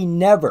 Maybe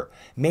never.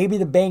 Maybe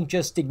the bank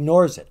just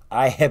ignores it.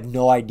 I have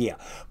no idea.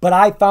 But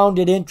I found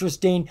it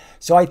interesting.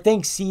 So I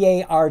think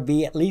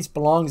CARV at least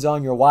belongs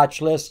on your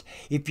watch list.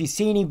 If you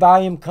see any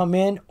volume come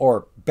in,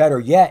 or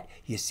better yet,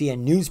 you see a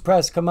news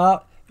press come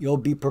out, you'll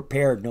be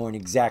prepared knowing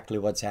exactly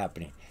what's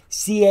happening.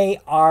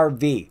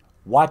 CARV.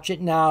 Watch it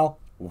now.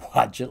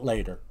 Watch it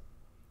later.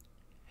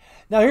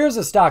 Now here's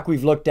a stock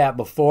we've looked at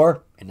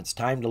before, and it's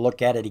time to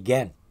look at it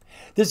again.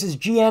 This is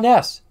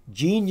GNS,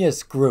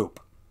 Genius Group.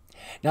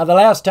 Now the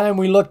last time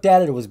we looked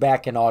at it, it was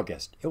back in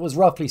August. It was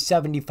roughly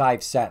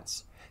 75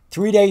 cents.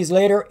 3 days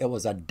later, it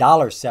was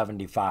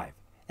 $1.75.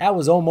 That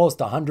was almost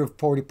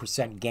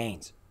 140%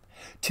 gains.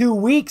 2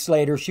 weeks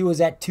later, she was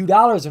at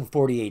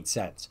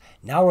 $2.48.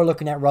 Now we're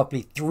looking at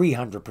roughly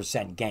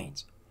 300%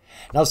 gains.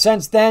 Now,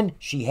 since then,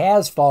 she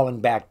has fallen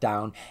back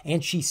down,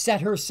 and she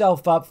set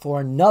herself up for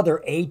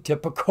another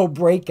atypical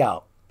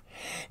breakout.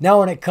 Now,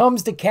 when it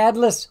comes to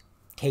catalysts,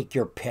 take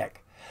your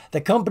pick.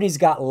 The company's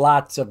got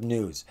lots of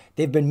news.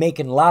 They've been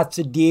making lots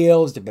of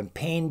deals. They've been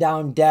paying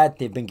down debt.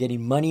 They've been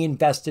getting money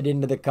invested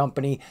into the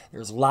company.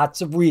 There's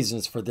lots of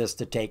reasons for this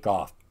to take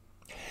off.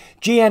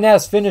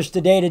 GNS finished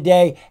the day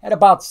today at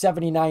about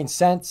 79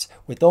 cents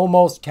with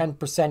almost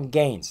 10%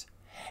 gains.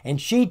 And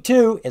she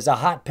too is a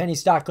hot penny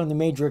stock on the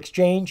major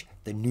exchange,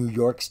 the New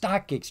York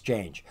Stock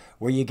Exchange,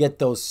 where you get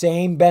those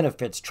same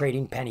benefits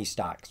trading penny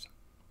stocks.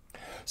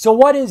 So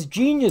what is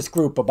Genius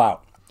Group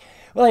about?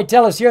 Well, they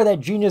tell us here that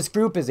Genius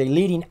Group is a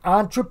leading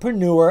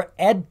entrepreneur,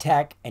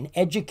 edtech, and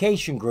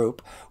education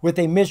group with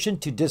a mission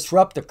to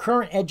disrupt the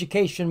current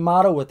education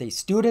model with a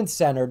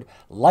student-centered,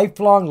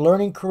 lifelong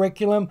learning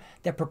curriculum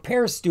that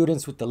prepares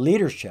students with the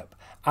leadership,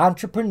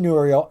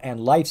 entrepreneurial, and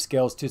life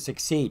skills to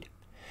succeed.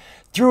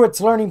 Through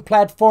its learning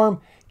platform,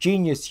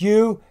 Genius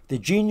U, the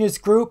Genius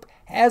Group,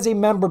 has a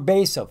member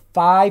base of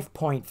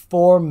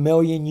 5.4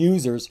 million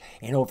users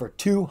in over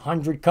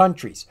 200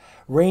 countries,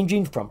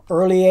 ranging from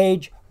early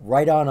age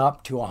right on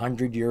up to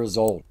 100 years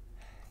old.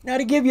 Now,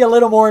 to give you a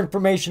little more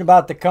information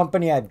about the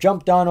company, I've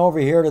jumped on over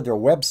here to their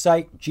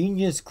website,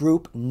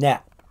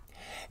 geniusgroup.net.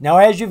 Now,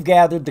 as you've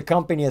gathered, the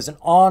company is an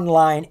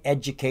online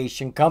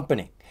education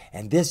company.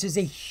 And this is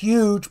a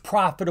huge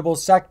profitable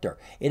sector.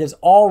 It is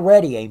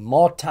already a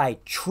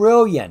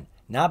multi-trillion,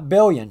 not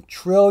billion,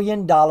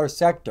 trillion-dollar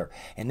sector.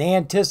 And they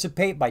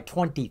anticipate by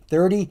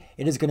 2030,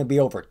 it is going to be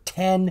over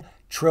 $10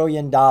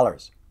 trillion.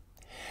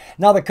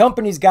 Now, the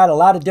company's got a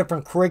lot of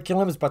different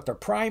curriculums, but their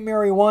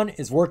primary one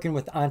is working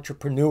with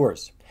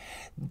entrepreneurs.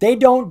 They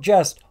don't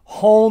just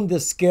hone the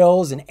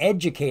skills and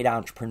educate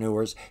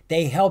entrepreneurs.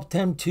 They help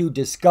them to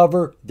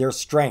discover their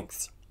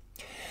strengths.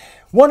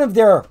 One of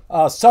their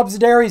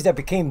subsidiaries that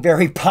became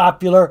very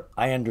popular,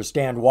 I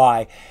understand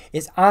why,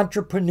 is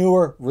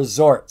Entrepreneur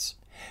Resorts.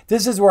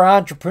 This is where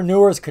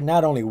entrepreneurs can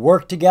not only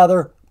work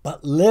together,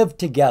 but live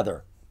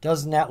together.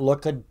 Doesn't that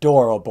look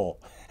adorable?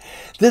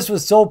 This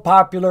was so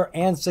popular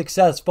and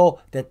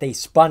successful that they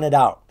spun it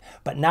out,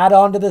 but not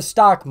onto the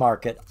stock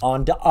market,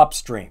 onto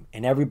upstream,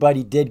 and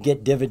everybody did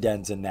get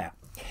dividends in that.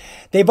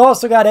 They've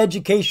also got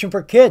education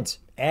for kids,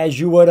 as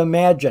you would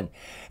imagine.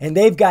 And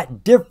they've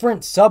got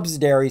different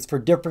subsidiaries for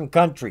different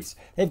countries.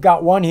 They've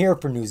got one here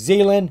for New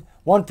Zealand,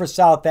 one for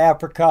South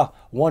Africa,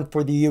 one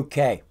for the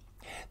UK.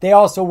 They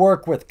also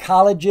work with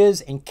colleges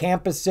and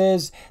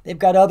campuses. They've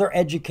got other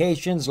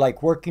educations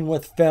like working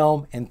with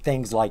film and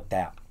things like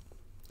that.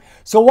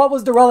 So what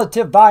was the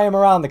relative volume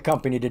around the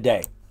company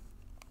today?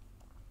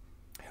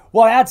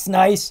 Well, that's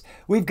nice.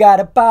 We've got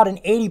about an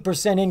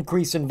 80%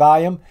 increase in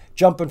volume,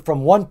 jumping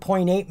from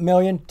 1.8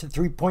 million to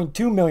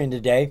 3.2 million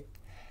today.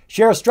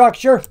 Share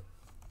structure?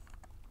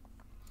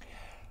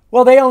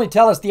 Well, they only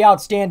tell us the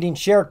outstanding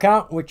share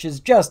count, which is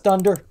just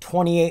under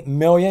 28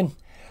 million.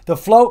 The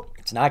float,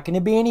 it's not going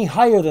to be any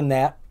higher than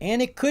that,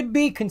 and it could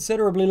be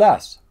considerably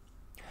less.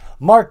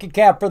 Market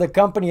cap for the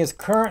company is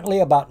currently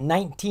about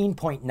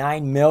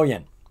 19.9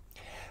 million.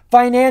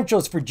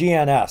 Financials for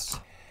GNS.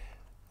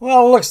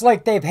 Well, it looks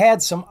like they've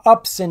had some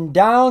ups and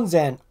downs,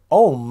 and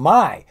oh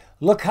my,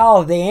 look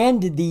how they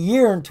ended the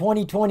year in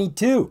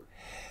 2022.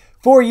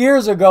 4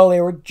 years ago,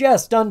 they were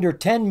just under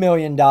 $10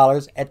 million.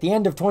 At the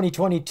end of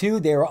 2022,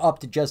 they were up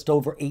to just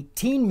over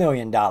 $18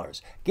 million,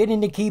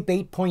 getting to keep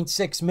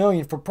 $8.6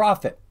 million for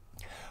profit.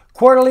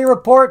 Quarterly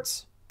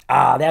reports?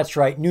 That's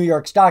right, New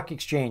York Stock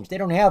Exchange. They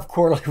don't have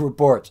quarterly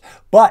reports,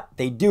 but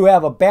they do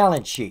have a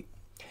balance sheet.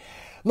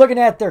 Looking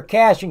at their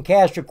cash and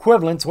cash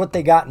equivalents, what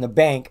they got in the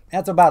bank,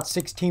 that's about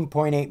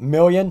 $16.8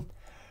 million.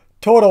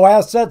 Total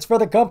assets for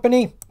the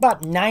company,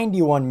 about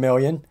 $91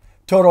 million.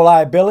 Total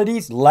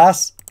liabilities,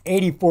 less,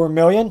 $84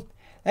 million.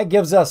 That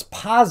gives us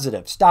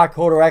positive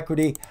stockholder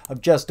equity of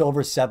just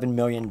over $7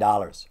 million.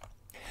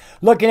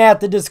 Looking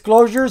at the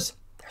disclosures,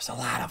 there's a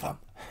lot of them.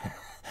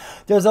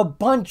 There's a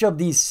bunch of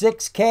these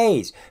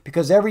 6Ks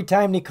because every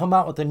time they come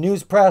out with a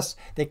news press,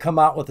 they come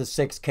out with a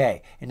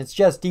 6K. And it's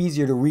just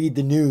easier to read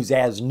the news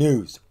as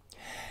news.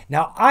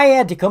 Now, I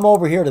had to come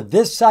over here to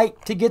this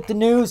site to get the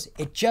news.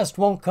 It just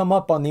won't come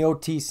up on the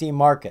OTC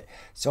market.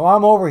 So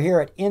I'm over here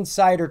at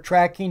Insider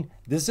Tracking.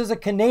 This is a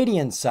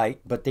Canadian site,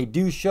 but they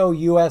do show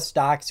U.S.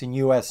 stocks and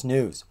U.S.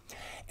 news.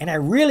 And I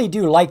really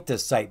do like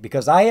this site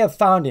because I have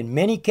found in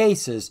many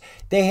cases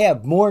they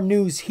have more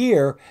news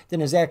here than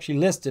is actually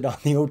listed on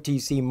the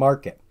OTC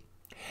market.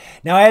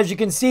 Now, as you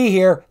can see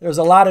here, there's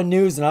a lot of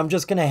news, and I'm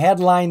just going to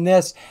headline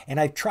this,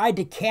 and I've tried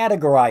to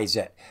categorize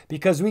it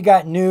because we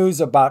got news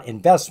about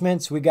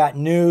investments, we got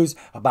news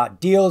about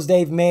deals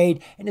they've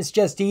made, and it's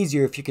just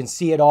easier if you can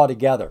see it all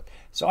together.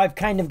 So I've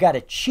kind of got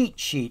a cheat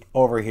sheet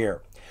over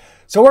here.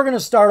 So we're going to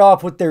start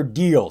off with their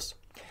deals.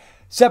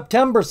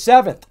 September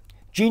 7th,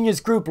 Genius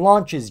Group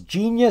launches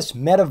Genius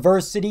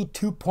Metaversity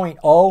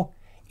 2.0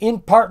 in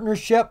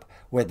partnership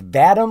with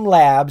Vadim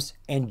Labs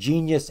and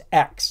Genius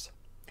X.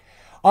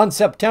 On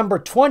September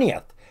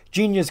 20th,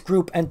 Genius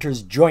Group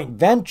enters joint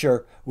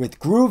venture with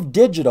Groove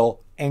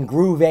Digital and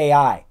Groove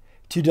AI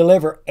to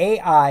deliver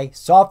AI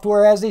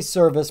software as a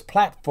service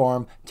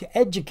platform to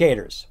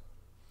educators.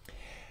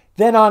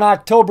 Then on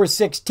October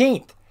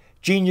 16th,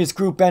 Genius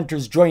Group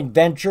enters joint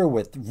venture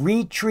with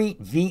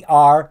Retreat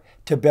VR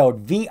to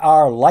build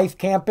VR Life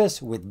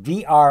Campus with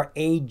VR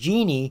A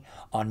Genie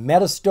on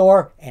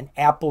Metastore and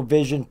Apple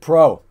Vision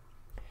Pro.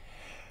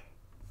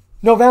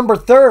 November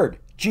 3rd,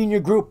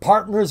 Genius Group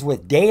partners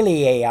with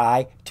Daily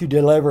AI to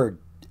deliver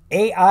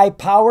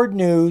AI-powered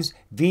news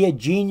via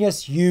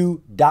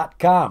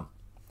geniusu.com.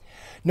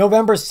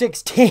 November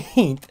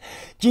 16th,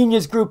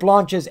 Genius Group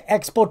launches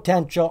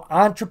Exponential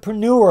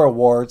Entrepreneur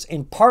Awards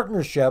in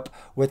partnership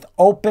with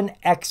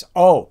OpenXO.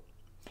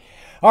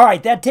 All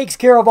right, that takes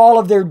care of all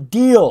of their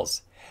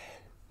deals.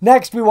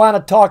 Next, we want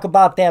to talk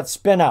about that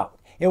spin out.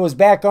 It was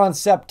back on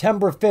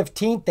September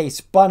 15th. They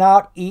spun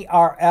out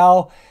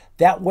ERL.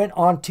 That went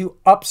on to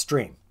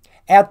Upstream.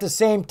 At the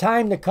same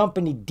time, the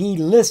company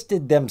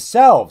delisted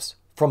themselves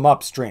from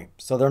Upstream,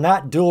 so they're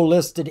not dual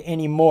listed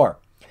anymore.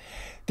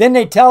 Then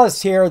they tell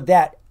us here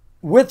that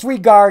with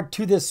regard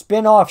to the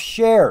spin-off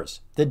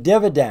shares, the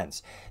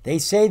dividends, they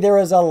say there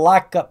is a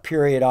lockup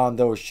period on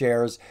those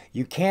shares.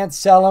 You can't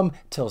sell them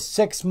till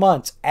 6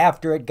 months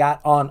after it got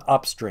on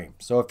Upstream.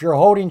 So if you're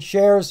holding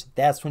shares,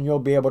 that's when you'll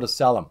be able to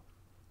sell them.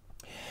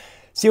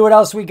 See what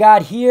else we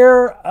got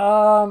here?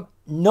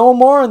 No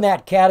more in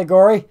that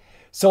category.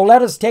 So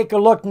let us take a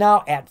look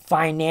now at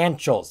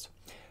financials.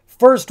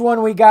 First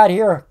one we got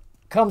here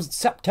comes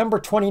September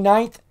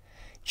 29th.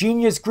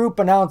 Genius Group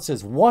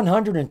announces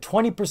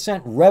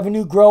 120%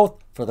 revenue growth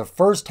for the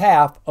first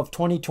half of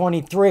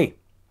 2023.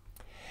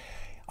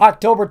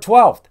 October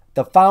 12th,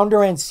 the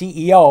founder and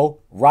CEO,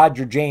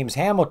 Roger James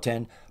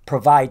Hamilton,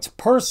 provides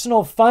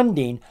personal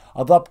funding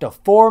of up to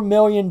 $4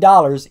 million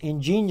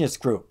in Genius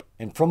Group.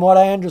 And from what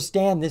I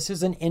understand, this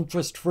is an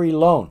interest-free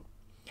loan.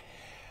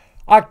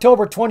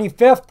 October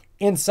 25th,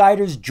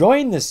 insiders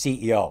join the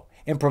CEO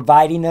in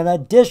providing an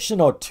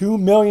additional $2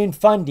 million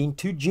funding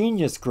to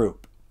Genius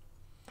Group.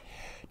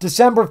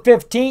 December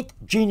 15th,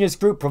 Genius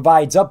Group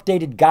provides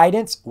updated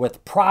guidance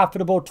with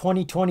profitable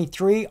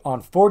 2023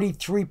 on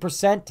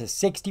 43% to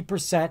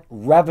 60%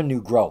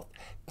 revenue growth.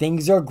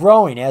 Things are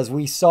growing as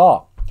we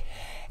saw.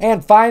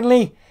 And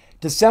finally,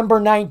 December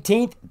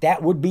 19th,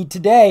 that would be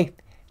today,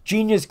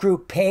 Genius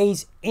Group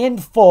pays in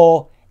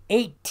full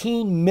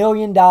 $18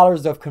 million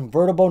of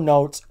convertible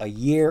notes a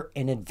year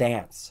in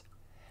advance.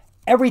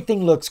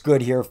 Everything looks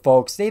good here,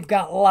 folks. They've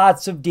got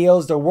lots of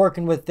deals. They're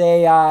working with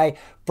AI,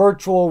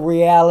 virtual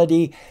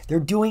reality. They're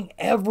doing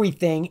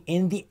everything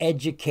in the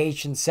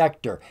education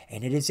sector.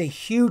 And it is a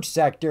huge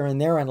sector,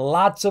 and they're in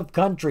lots of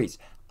countries.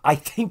 I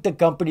think the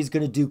company's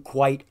going to do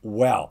quite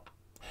well.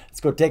 Let's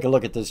go take a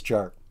look at this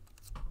chart.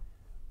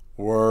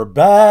 We're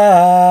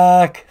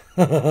back.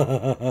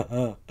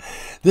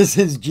 This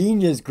is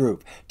Genius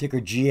Group, ticker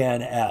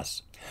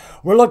GNS.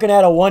 We're looking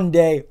at a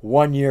one-day,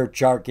 one-year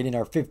chart, getting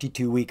our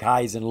 52-week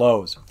highs and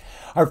lows.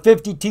 Our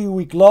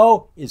 52-week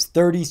low is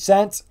 30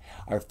 cents.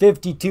 Our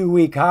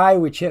 52-week high,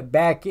 which hit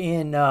back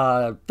in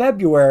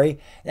February,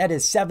 that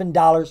is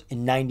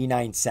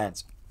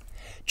 $7.99.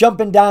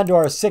 Jumping down to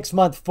our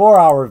 6-month,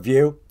 4-hour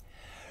view.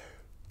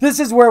 This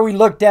is where we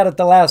looked at it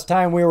the last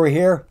time we were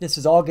here. This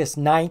is August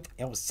 9th.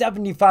 It was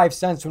 75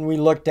 cents when we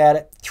looked at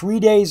it. 3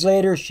 days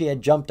later, she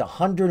had jumped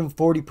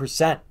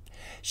 140%.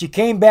 She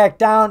came back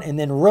down and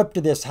then ripped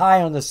to this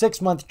high on the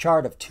 6-month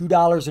chart of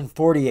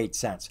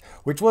 $2.48,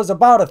 which was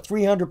about a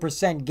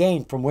 300%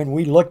 gain from when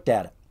we looked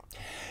at it.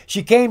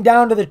 She came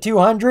down to the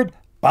 200,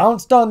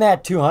 bounced on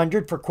that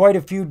 200 for quite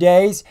a few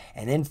days,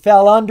 and then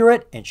fell under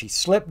it, and she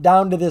slipped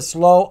down to this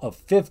low of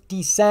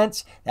 50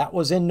 cents. That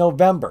was in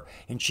November,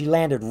 and she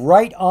landed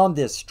right on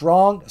this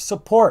strong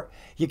support.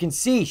 You can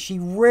see she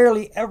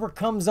rarely ever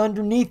comes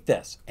underneath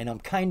this, and I'm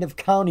kind of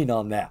counting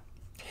on that.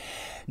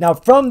 Now,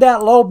 from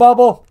that low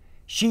bubble,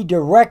 she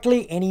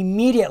directly and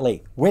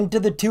immediately went to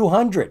the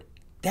 200.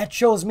 That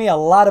shows me a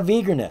lot of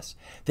eagerness.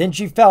 Then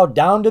she fell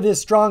down to this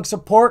strong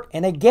support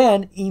and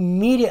again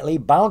immediately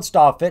bounced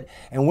off it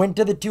and went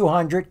to the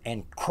 200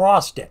 and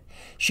crossed it.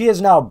 She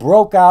has now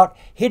broke out,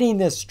 hitting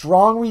this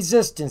strong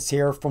resistance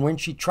here from when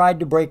she tried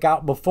to break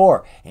out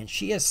before. And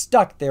she is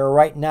stuck there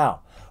right now.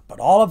 But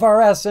all of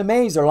our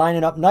SMAs are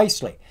lining up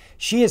nicely.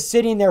 She is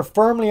sitting there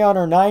firmly on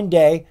her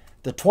 9-day.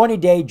 The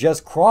 20-day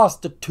just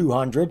crossed the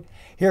 200.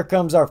 Here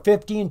comes our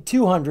 50 and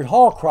 200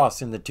 haul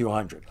crossing the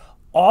 200.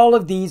 All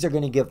of these are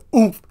going to give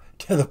oomph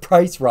to the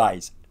price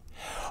rise.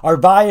 Our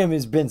volume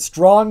has been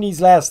strong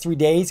these last 3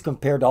 days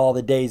compared to all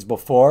the days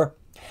before.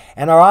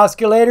 And our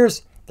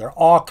oscillators, they're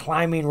all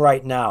climbing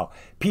right now.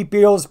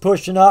 PPO's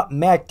pushing up,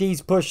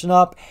 MACD's pushing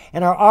up,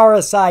 and our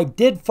RSI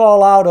did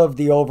fall out of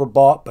the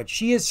overbought, but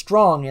she is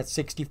strong at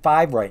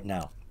 65 right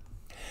now.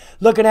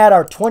 Looking at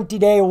our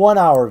 20-day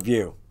 1-hour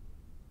view.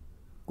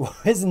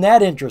 Isn't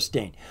that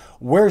interesting?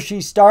 Where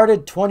she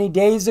started 20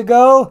 days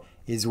ago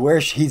is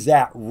where she's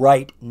at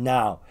right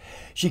now.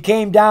 She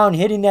came down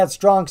hitting that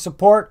strong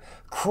support,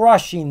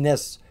 crushing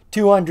this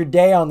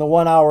 200-day on the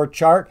 1-hour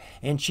chart,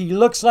 and she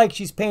looks like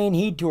she's paying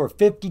heed to her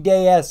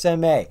 50-day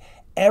SMA.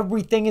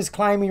 Everything is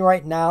climbing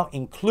right now,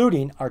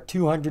 including our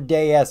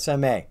 200-day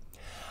SMA.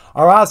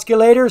 Our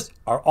oscillators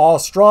are all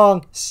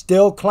strong,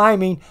 still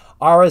climbing.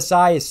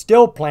 RSI is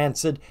still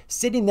planted,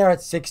 sitting there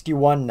at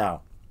 61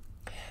 now.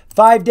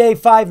 5-day,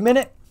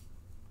 5-minute.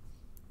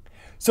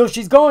 So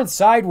she's going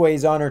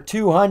sideways on her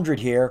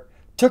 200 here.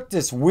 Took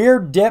this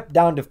weird dip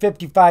down to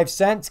 55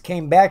 cents,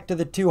 came back to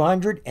the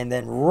 200, and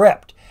then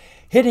ripped.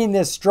 Hitting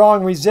this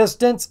strong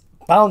resistance,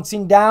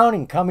 bouncing down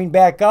and coming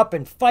back up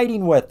and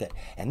fighting with it.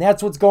 And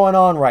that's what's going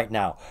on right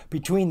now.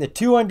 Between the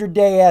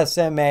 200-day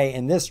SMA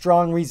and this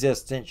strong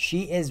resistance,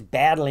 she is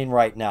battling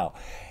right now.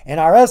 And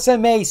our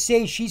SMA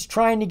says she's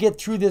trying to get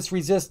through this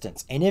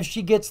resistance. And if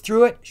she gets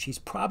through it, she's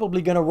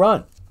probably going to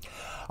run.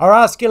 Our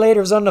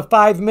oscillators on the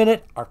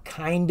 5-minute are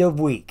kind of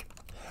weak.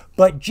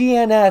 But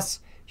GNS,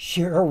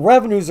 her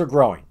revenues are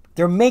growing.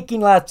 They're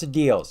making lots of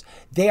deals.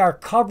 They are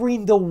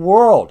covering the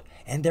world.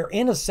 And they're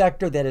in a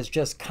sector that is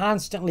just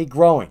constantly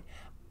growing.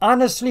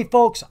 Honestly,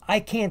 folks, I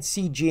can't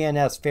see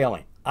GNS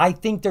failing. I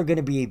think they're going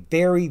to be a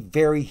very,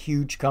 very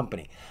huge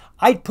company.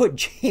 I'd put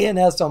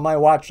GNS on my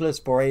watch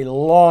list for a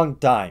long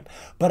time,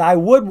 but I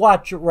would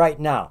watch it right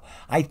now.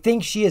 I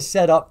think she is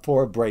set up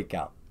for a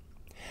breakout.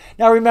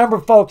 Now remember,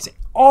 folks,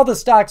 all the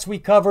stocks we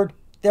covered,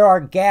 there are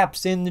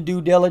gaps in the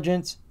due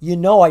diligence. You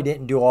know I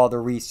didn't do all the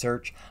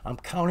research. I'm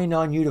counting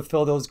on you to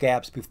fill those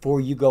gaps before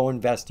you go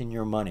invest in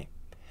your money.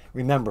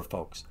 Remember,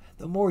 folks,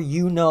 the more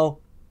you know,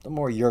 the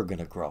more you're going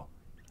to grow.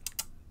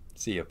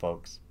 See you,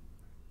 folks.